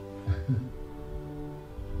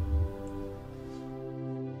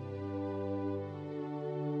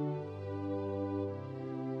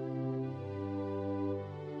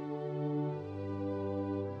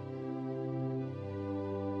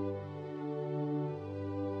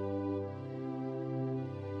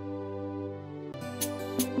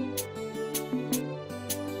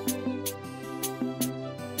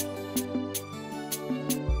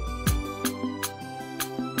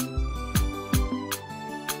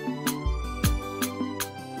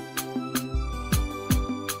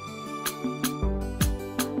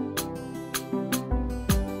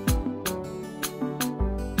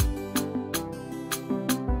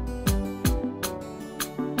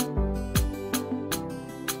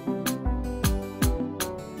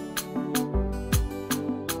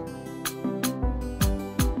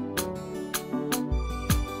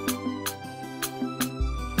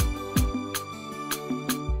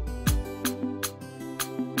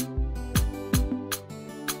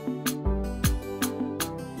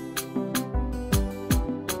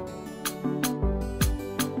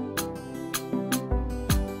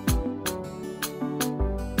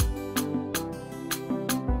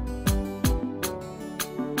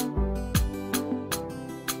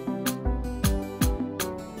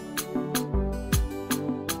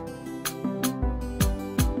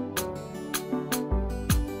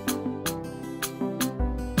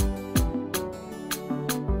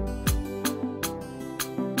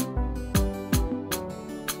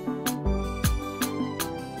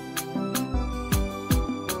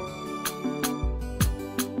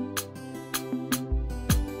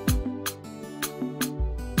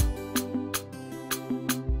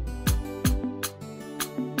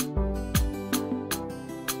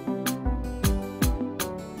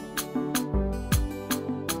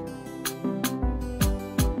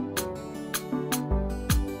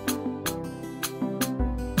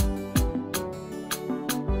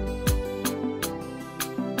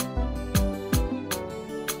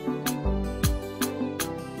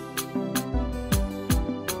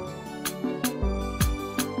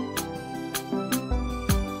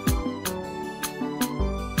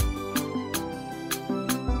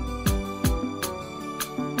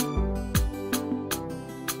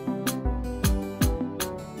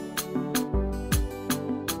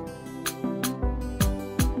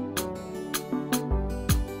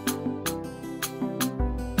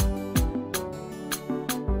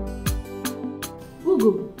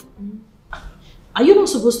Are you not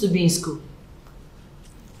supposed to be in school?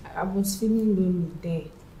 I was feeling lonely there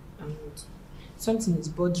and something is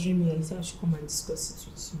bothering me. I said I should come and discuss it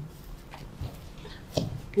with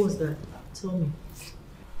you. What's that? Tell me.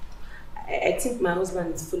 I think my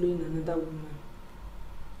husband is following another woman.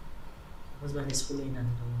 Husband is following another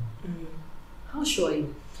woman? How sure are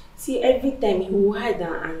you? See, every time he will hide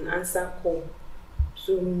and answer call.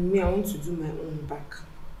 So me, I want to do my own back.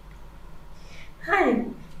 Hi,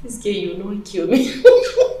 this girl, you know, kill me.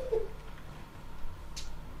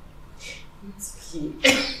 It's cute.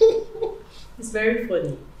 It's very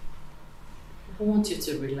funny. I want you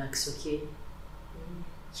to relax, okay?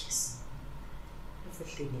 Yes.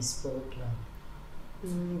 Everything is well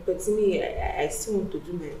planned. But to me, I still want to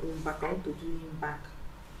do my own back. I want to do him back.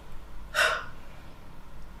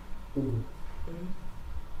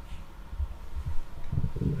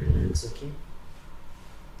 Relax, okay?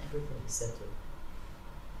 Everything is settled.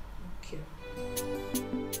 Okay.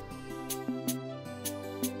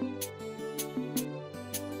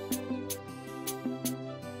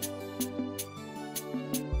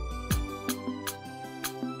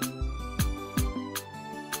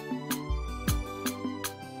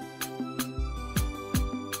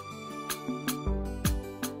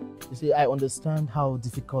 You see, I understand how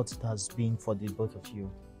difficult it has been for the both of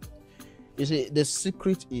you. You see, the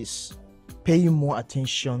secret is paying more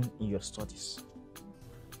attention in your studies.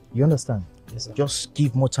 You understand? Yes, sir. Just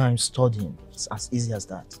give more time studying. It's as easy as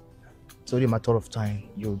that. It's only a matter of time.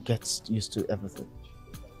 You'll get used to everything.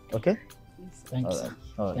 Okay? Thank you. Right.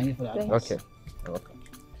 All right. Thank you for that. Okay. You're welcome.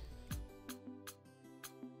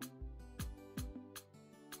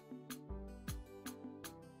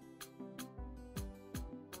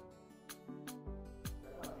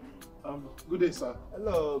 Good day, sir.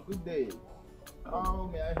 Hello, good day. How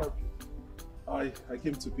may I help you? I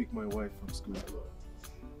came to pick my wife from school.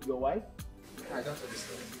 Your wife? I don't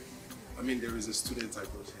understand. I mean, there is a student I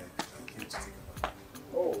brought here. I came to take her back.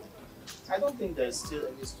 Oh, I don't think there's still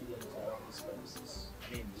any students around this premises.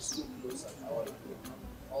 I mean, the school closed an hour ago.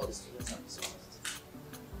 All the students are dismissed.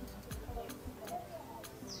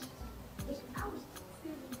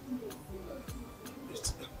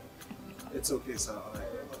 It's okay, sir.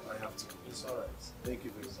 I have to. It's alright. Thank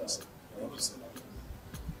you very much, sir. Thank you, sir.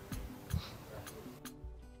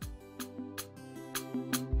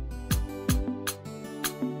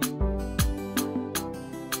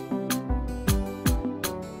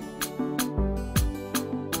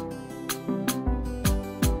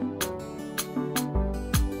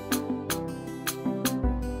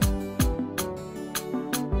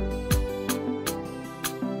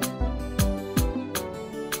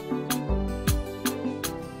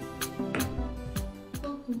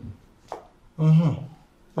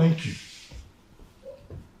 Thank you.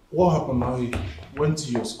 What happened? I went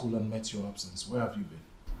to your school and met your absence. Where have you been?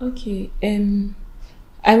 Okay,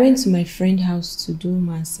 I went to my friend's house to do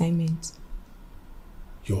my assignment.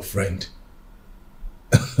 Your friend?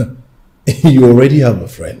 You already have a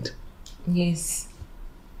friend? Yes.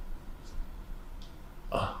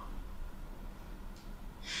 Ah.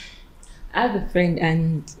 I have a friend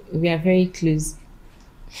and we are very close.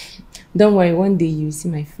 Don't worry, one day you'll see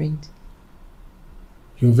my friend.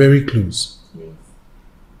 You're very close? Yes.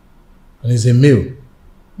 And he's a male?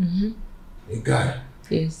 Mm-hmm. A guy?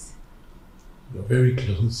 Yes. You're very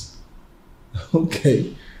close.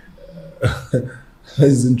 Okay.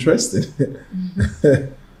 It's interesting.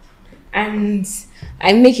 Mm-hmm. And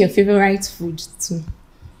I make your favorite food too.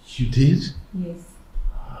 You did? Yes.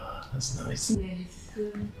 Ah, that's nice. Yes.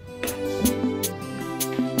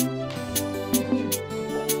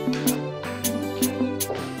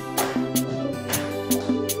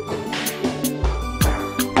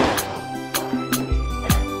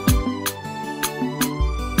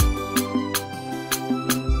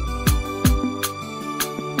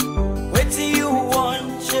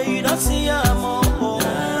 See her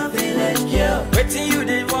more, village girl. Waiting you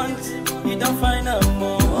they want, you don't find her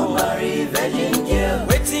more. Marry virgin girl.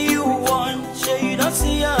 Waiting you want, sure you don't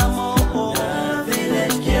see her more.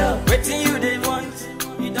 Village girl. Waiting you they want,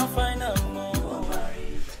 you don't find her more.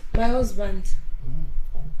 My husband.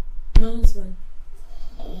 My husband.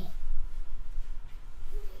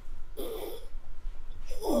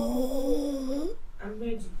 I'm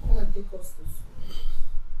ready. Come and take us to school.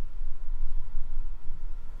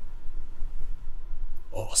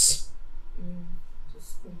 Us? To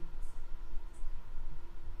school.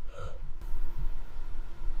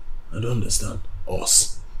 I don't understand.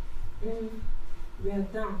 Us? We are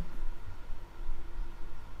down.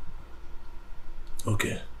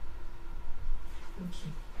 Okay.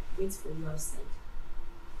 Okay. Wait for you outside.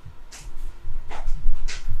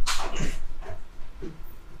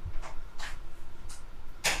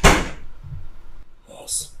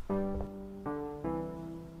 boss.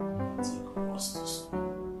 What's this?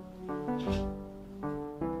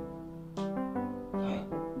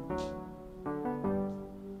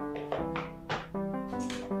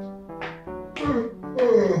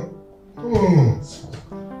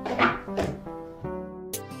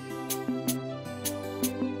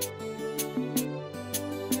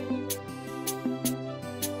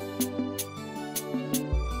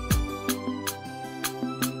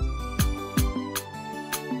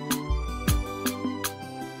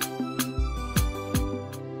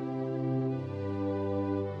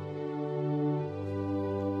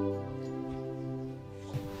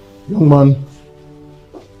 Young man,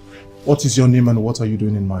 what is your name and what are you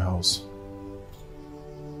doing in my house?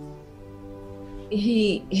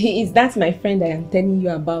 That's my friend I am telling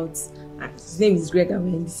you about. His name is Greg and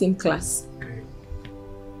we're in the same class.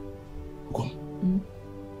 Come.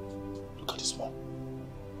 Look at this man.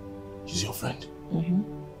 He's your friend.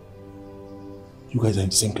 You guys are in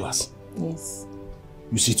the same class? Yes.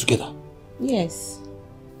 You sit together? Yes.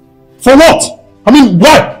 For what? I mean,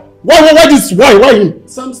 why? Why this? Why him?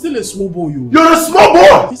 So I'm still a small boy, you. You're a small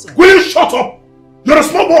boy! Will you shut up? You're a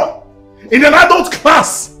small boy! In an adult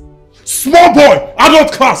class! Small boy!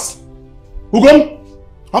 Adult class! Ugom,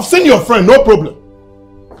 I've seen your friend, no problem.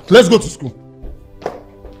 Let's go to school.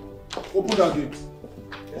 Open that gate.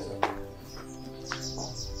 Yes, sir.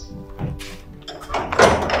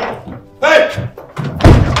 Hey!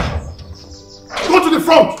 Go to the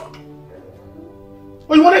front!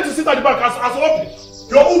 Oh, you wanted to sit at the back as open.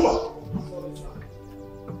 Your Uber!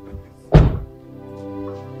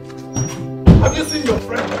 Have you seen your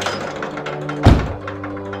friend?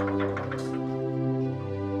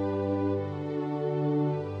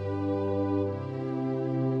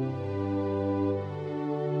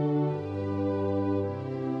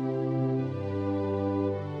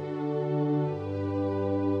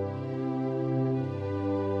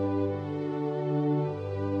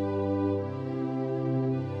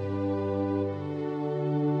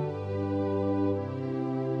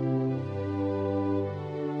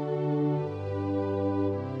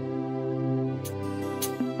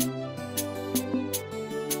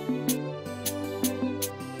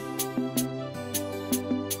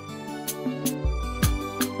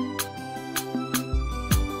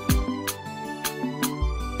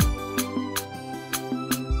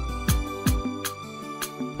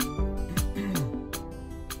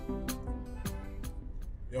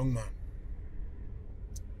 Young man,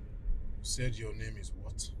 you said your name is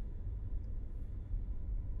what?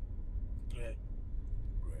 Greg.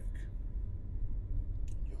 Greg.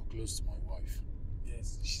 You're close to my wife.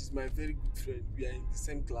 Yes, she's my very good friend. We are in the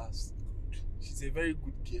same class. Good. She's a very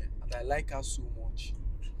good girl and I like her so much.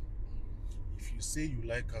 Good. If you say you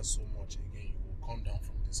like her so much again, you will come down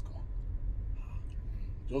from this car.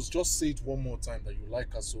 Just say it one more time that you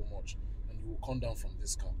like her so much and you will come down from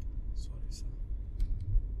this car. Sorry, sir.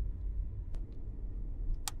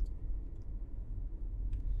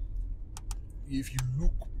 If you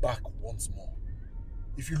look back once more,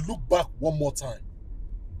 if you look back one more time.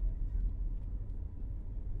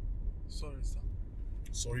 Sorry, sir.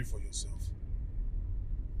 Sorry for yourself.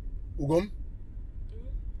 Ugom,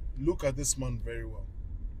 look at this man very well.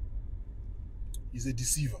 He's a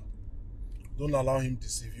deceiver. Don't allow him to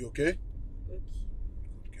deceive you, okay? Okay.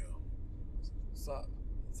 Good girl. Sir,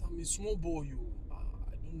 I'm a small boy,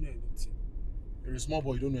 I don't know anything. You're a small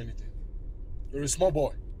boy, you don't know anything. You're a small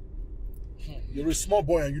boy. You're a small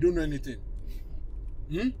boy and you don't know anything.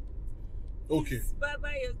 Okay.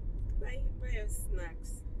 Buy your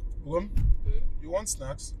snacks. You want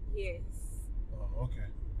snacks? Yes. Oh, okay.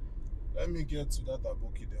 Let me get to that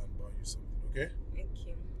aboki there and buy you something, okay? Thank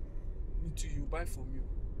you. Me too, you buy from you.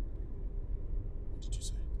 What did you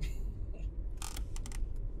say?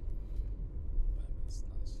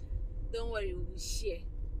 Don't worry, we will share.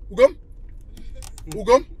 Ugom?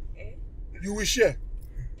 Ugom? You will share?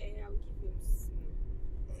 I'll give you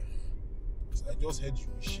some. I just heard you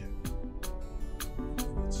will share.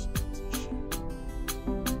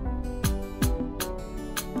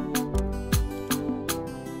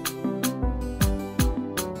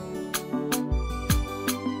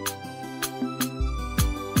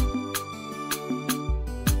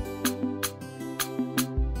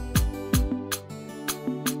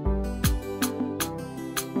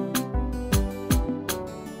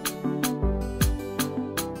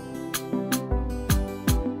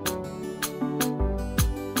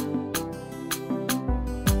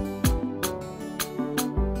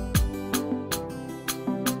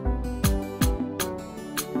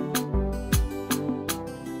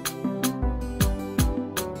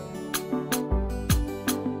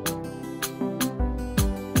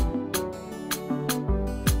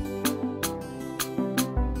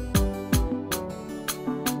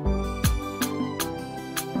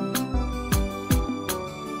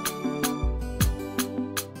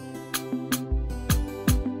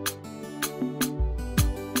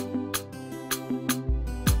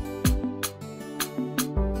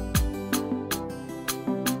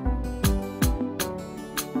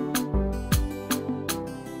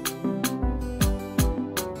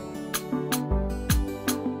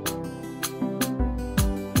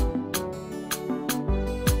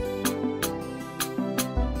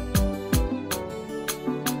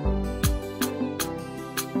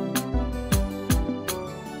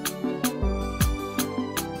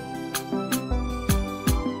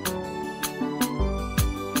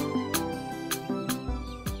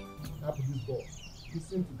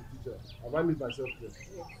 Have I made myself clear?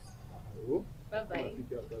 Yes. Oh? Bye-bye.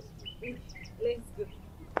 Let's go.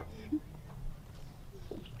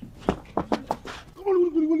 Come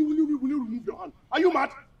on, will you remove your hand? Are you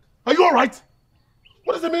mad? Are you alright?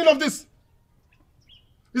 What is the meaning of this?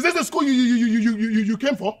 Is this the school you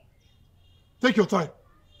came for? Take your time.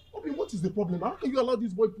 Okay, what is the problem? How can you allow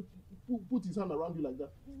this boy put his hand around you like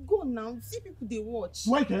that? Go now. See people they watch.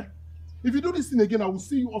 Do I care? If you do this thing again, I will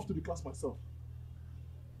see you off to the class myself.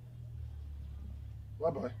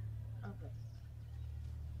 Bye-bye. Okay.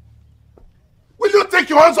 Will you take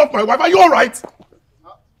your hands off my wife? Are you alright?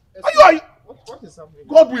 Are you alright? What is happening?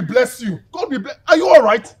 God will bless you. God will bless. Are you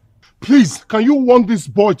alright? Please, can you want this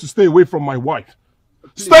boy to stay away from my wife?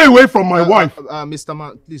 Please. Stay away from my wife. Mr.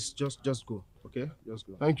 Man, please just go. Okay? Just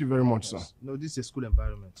go. Thank you very much, sir. No, this is a school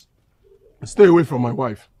environment. Stay away from my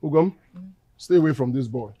wife. Ugom, stay away from this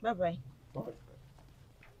boy. Bye-bye.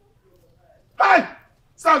 Hey!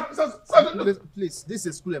 Sir, please, this is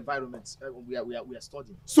a school environment. We are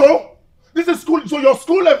studying. So? This is school. So your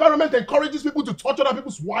school environment encourages people to touch other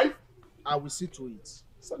people's wife? I will see to it.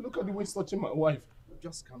 Sir, look at the way he's touching my wife.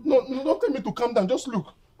 Just calm down. No, don't tell me to calm down. Just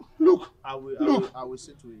look. Look. I will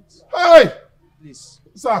see to it. Hey! Please.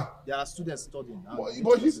 Sir. There are students studying.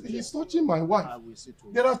 But he's touching my wife. I will see to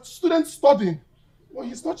it. There are students studying. But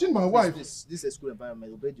he's touching my wife. This is a school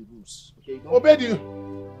environment. Obey the rules. Okay? Obey the...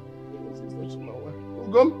 He's touching my wife.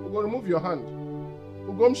 Ugom, remove your hand.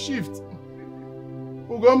 Ugom, shift.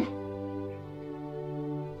 Ugom.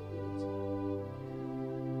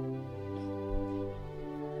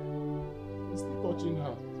 He's still touching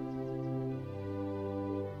her.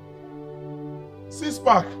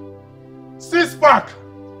 Six-pack. Six-pack.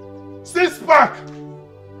 Six-pack.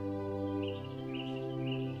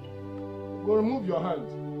 Go remove your hand.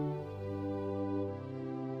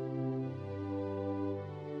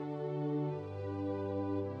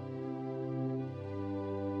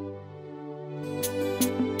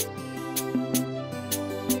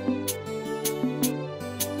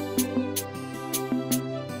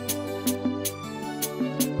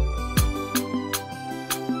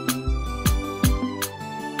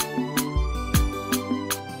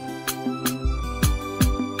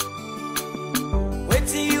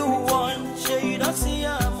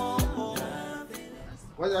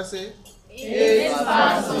 What did I say?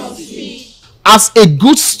 As a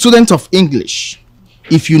good student of English,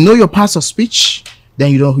 if you know your parts of speech,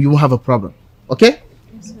 then you won't have a problem. Okay?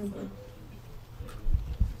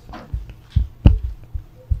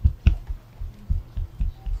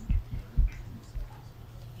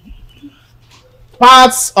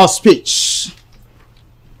 Parts of speech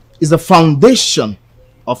is the foundation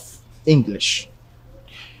of English.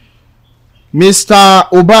 Mr.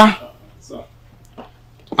 Oba, sir,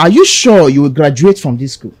 are you sure you will graduate from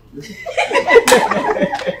this school?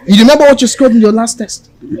 You remember what you scored in your last test?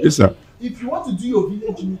 Yes, sir. If you want to do your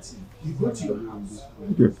village meeting, you go to your house.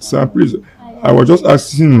 Okay, sir, please. I was just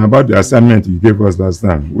asking him about the assignment you gave us last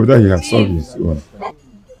time, whether he has solved his own.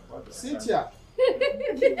 Cynthia,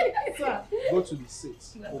 sir, go to the seat.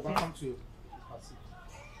 Over, come to your seat.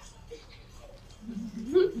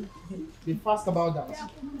 Be fast about that.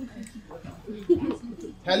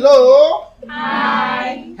 Hello?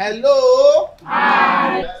 Hi. Hello?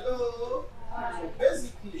 Hi. Hello? So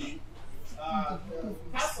basically,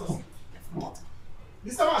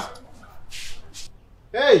 Mr. Man.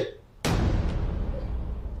 Hey.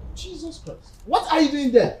 Jesus Christ. What are you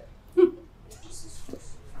doing there?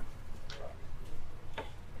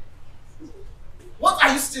 What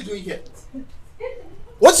are you still doing here?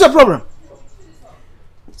 What's your problem?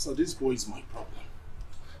 So this boy is my problem.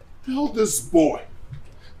 Tell this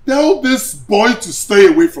boy to stay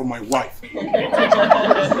away from my wife.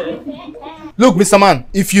 Look, Mr. Man,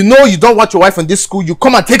 if you know you don't want your wife in this school, you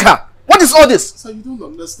come and take her. What is all this? So you don't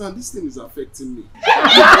understand. This thing is affecting me.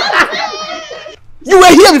 You were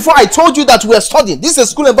here before I told you that we are studying. This is a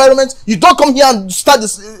school environment. You don't come here and start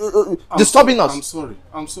disturbing us.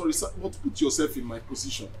 I'm sorry, sir. But put yourself in my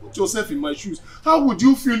position. Put yourself in my shoes. How would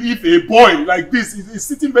you feel if a boy like this is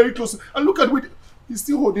sitting very close? And look at what he's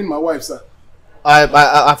still holding my wife, sir.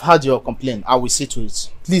 I've heard your complaint. I will see to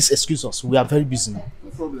it. Please excuse us. We are very busy now.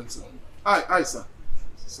 No problem, sir. Aye, sir.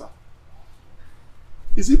 Sir.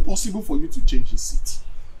 Is it possible for you to change his seat?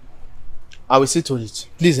 I will see to it.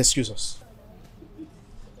 Please excuse us.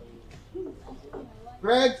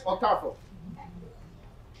 Greg or Carfor?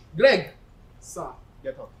 Greg. Sir,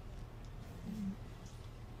 get up.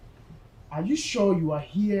 Are you sure you are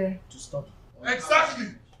here to study?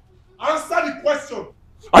 Exactly. Answer the question.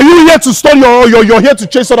 Are you here to study or you're here to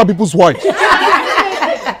chase other people's wives?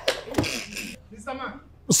 Mr. Man.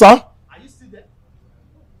 Sir? Are you still there?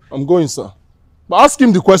 I'm going, sir. But ask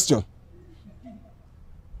him the question.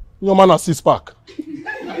 Your man has 6 pack.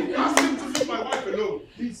 Ask him to leave my wife alone.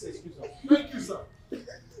 Please excuse us. Thank you, sir.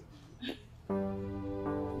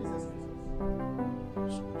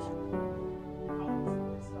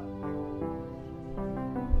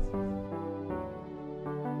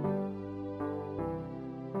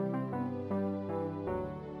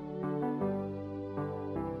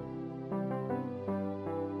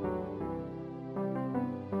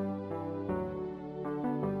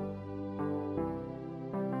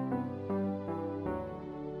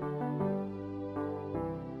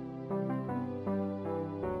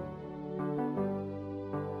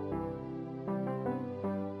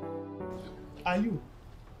 Are you?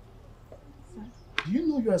 Do you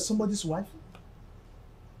know you are somebody's wife?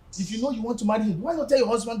 If you know you want to marry him, why not tell your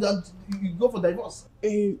husband that you go for divorce?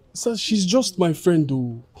 Sir, she's just my friend,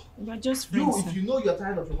 though. We're just friends. If you know you're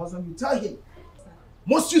tired of your husband, you tell him.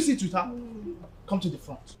 Must you sit with her? Come to the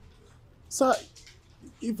front. Sir,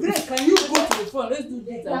 can you go to the front? Let's do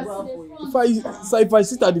this and go for you. If I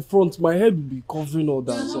sit at the front, my head will be covering all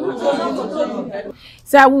that.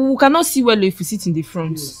 Sir, we cannot see well if you sit in the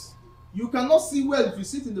front. Yes. You cannot see well if you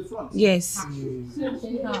sit in the front. Yes.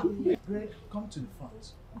 Greg, come to the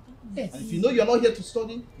front. Yes. And if you know you're not here to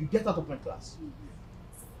study, you get out of my class.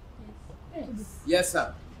 Yes,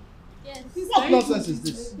 sir. Yes. What nonsense is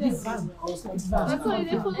this? Yes. That's why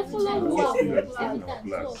they follow.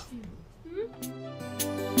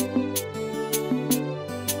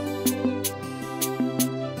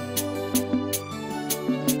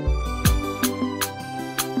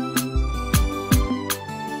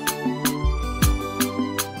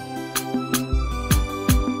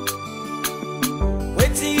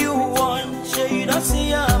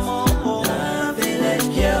 See her more,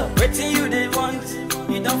 village girl. Waiting you they want,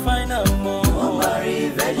 you don't find her more. Marry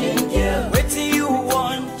virgin girl. Waiting you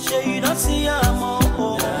want, sure you don't see her more.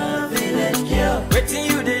 Village girl. Waiting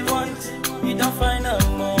you they want, you don't find her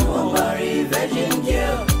more. Marry virgin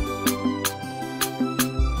girl.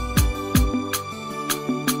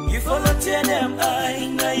 You follow tear them eye,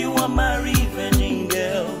 now you want marry virgin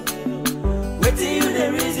girl. Waiting you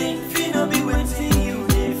the reason, feel no be waiting you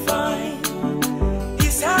they find.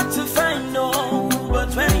 It's hard to find no,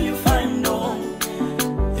 but when you find no,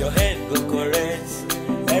 your head go correct,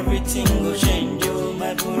 everything go change you,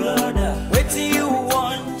 my brother. Wait till you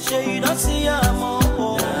want, sure you don't see her more.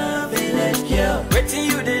 Village girl, wait till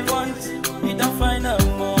you they want, you don't find her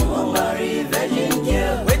more. Marry virgin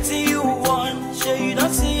girl, wait till you want, sure you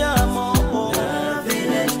don't see her more.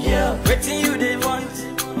 Village girl, wait till you they want,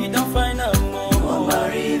 you don't find her more.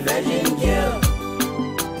 Marry virgin girl.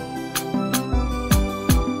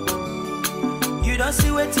 You don't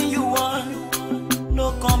see what you want,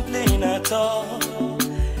 no complain at all.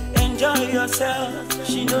 Enjoy yourself,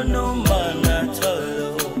 she don't know man at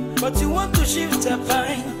all. But you want to shift a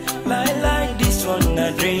pine, like this one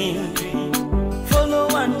a dream. Follow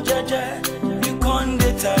one judge, you can't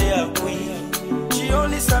get tired queen. She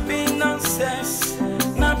only sabi nonsense,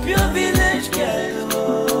 not pure village girl.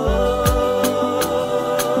 Oh.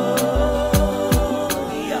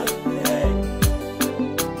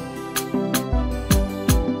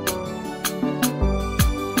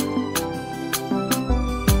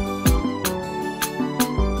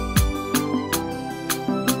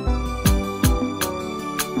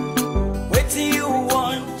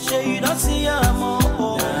 See her more,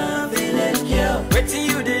 village girl. Wait till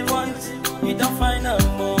you they want, you don't find her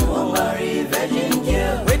more. Marry virgin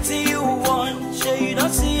girl. Wait till you want, sure you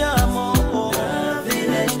don't see her more.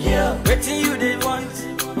 Village girl. Wait till you they want,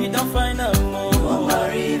 you don't find her more.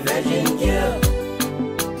 Marry virgin girl.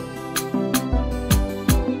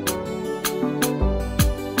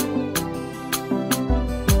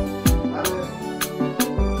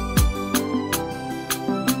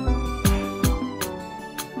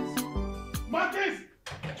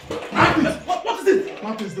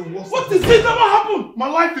 What is it? What happened? My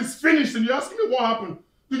life is finished and you're asking me what happened.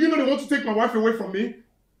 Do you know they want to take my wife away from me?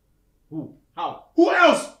 Who? How? Who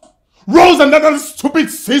else? Rose and that other stupid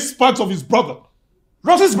 6 packs of his brother.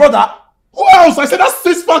 Rose's brother? Who else? I said that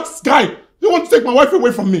 6 packs guy. You want to take my wife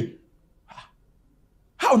away from me.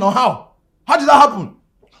 How now? How? How did that happen?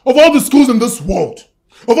 Of all the schools in this world,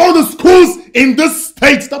 of all the schools in this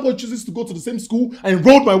state, that boy chooses to go to the same school and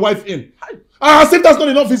enrolled my wife in. As if that's not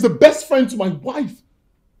enough, he's the best friend to my wife.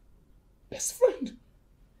 Best friend.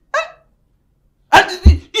 And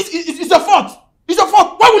it's your fault. It's your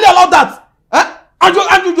fault. Why will you allow that? And you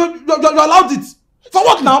allowed it. For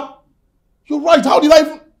what now? You're right. How did I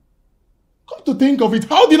even... Come to think of it,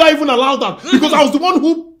 how did I even allow that? Because I was the one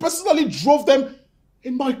who personally drove them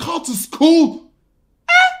in my car to school.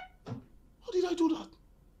 How did I do that?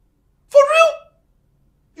 For real?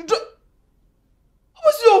 You do... How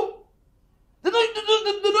was you? They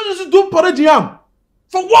don't just do parade yam.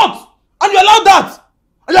 For what? And you allow that?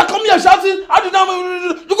 And you are coming here shouting, how did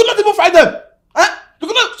you could not even fight them? Eh?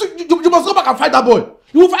 You must go back and fight that boy.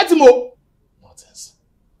 You will fight him, oh. Martins,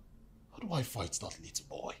 how do I fight that little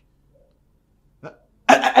boy?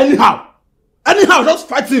 Anyhow, just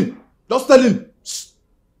fight him. Just tell him. Shh.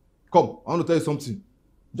 Come, I want to tell you something.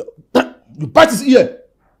 You bite his ear.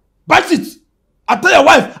 Bite it. I tell your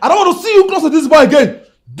wife, I don't want to see you close to this boy again.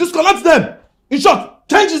 Disconnect them. In short,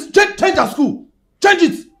 change their school. Change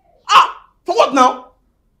it. For what now?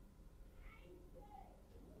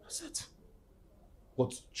 That's it.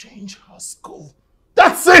 What? Change her school.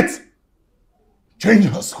 That's it. Change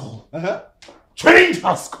her school. Change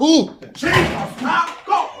her school. Change her school.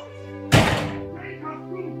 Go. Change her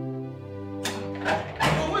school.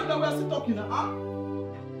 Oh, wait, now we are still talking now,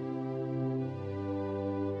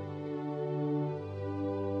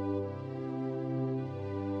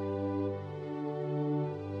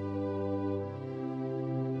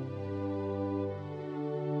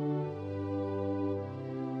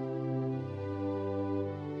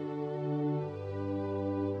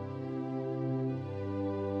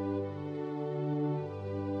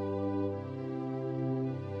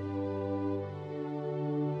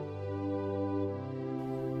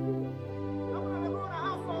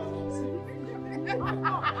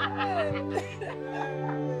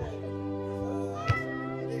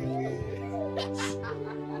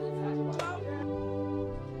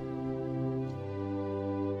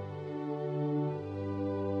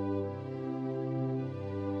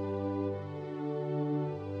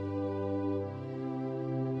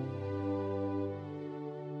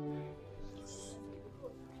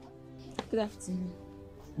 Good afternoon.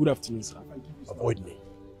 Good afternoon, sir. Avoid me.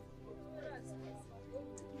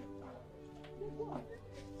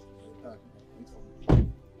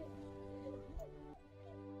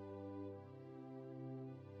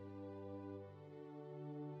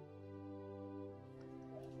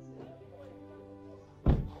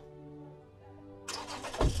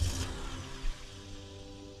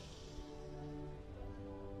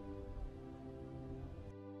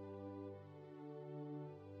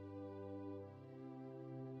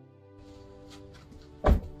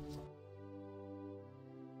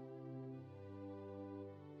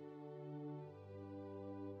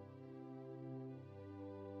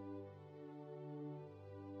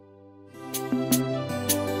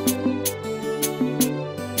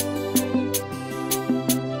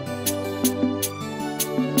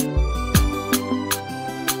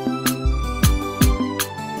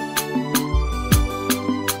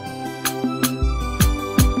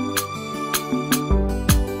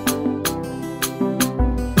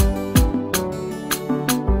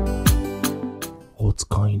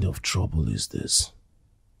 Trouble is this?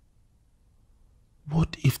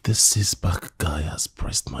 What if the cis-back guy has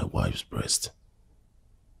pressed my wife's breast?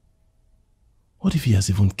 What if he has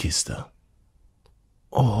even kissed her?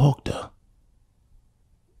 Or hugged her?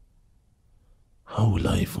 How will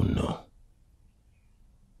I even know?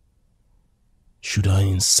 Should I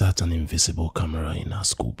insert an invisible camera in her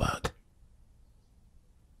school bag?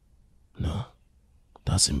 No,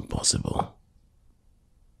 that's impossible.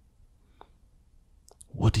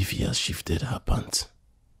 What if he has shifted her pants?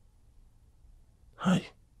 I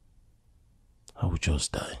will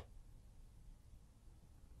just die.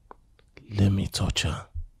 Let me touch her.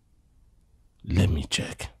 Let me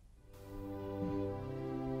check.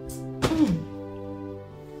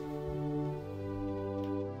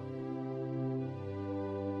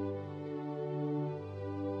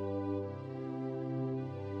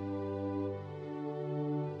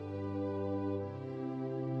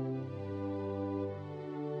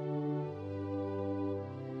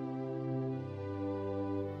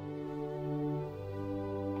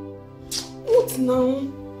 What now?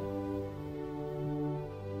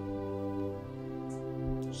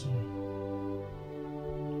 Sorry.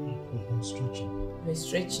 I'm stretching. You're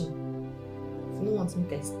stretching. If you don't want to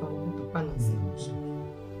make a spell, go to balance.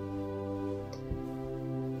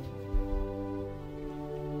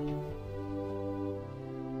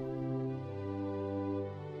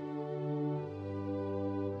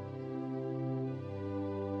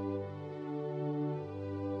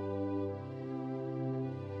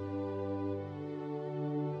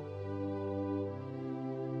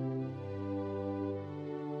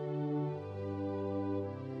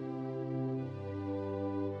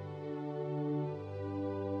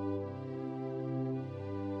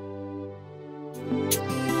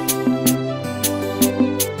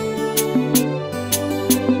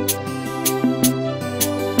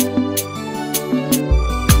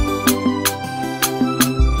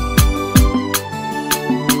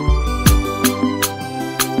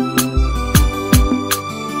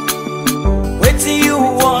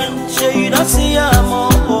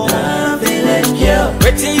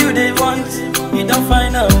 you don't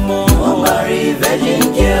find no more. Marry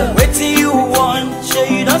virgin girl.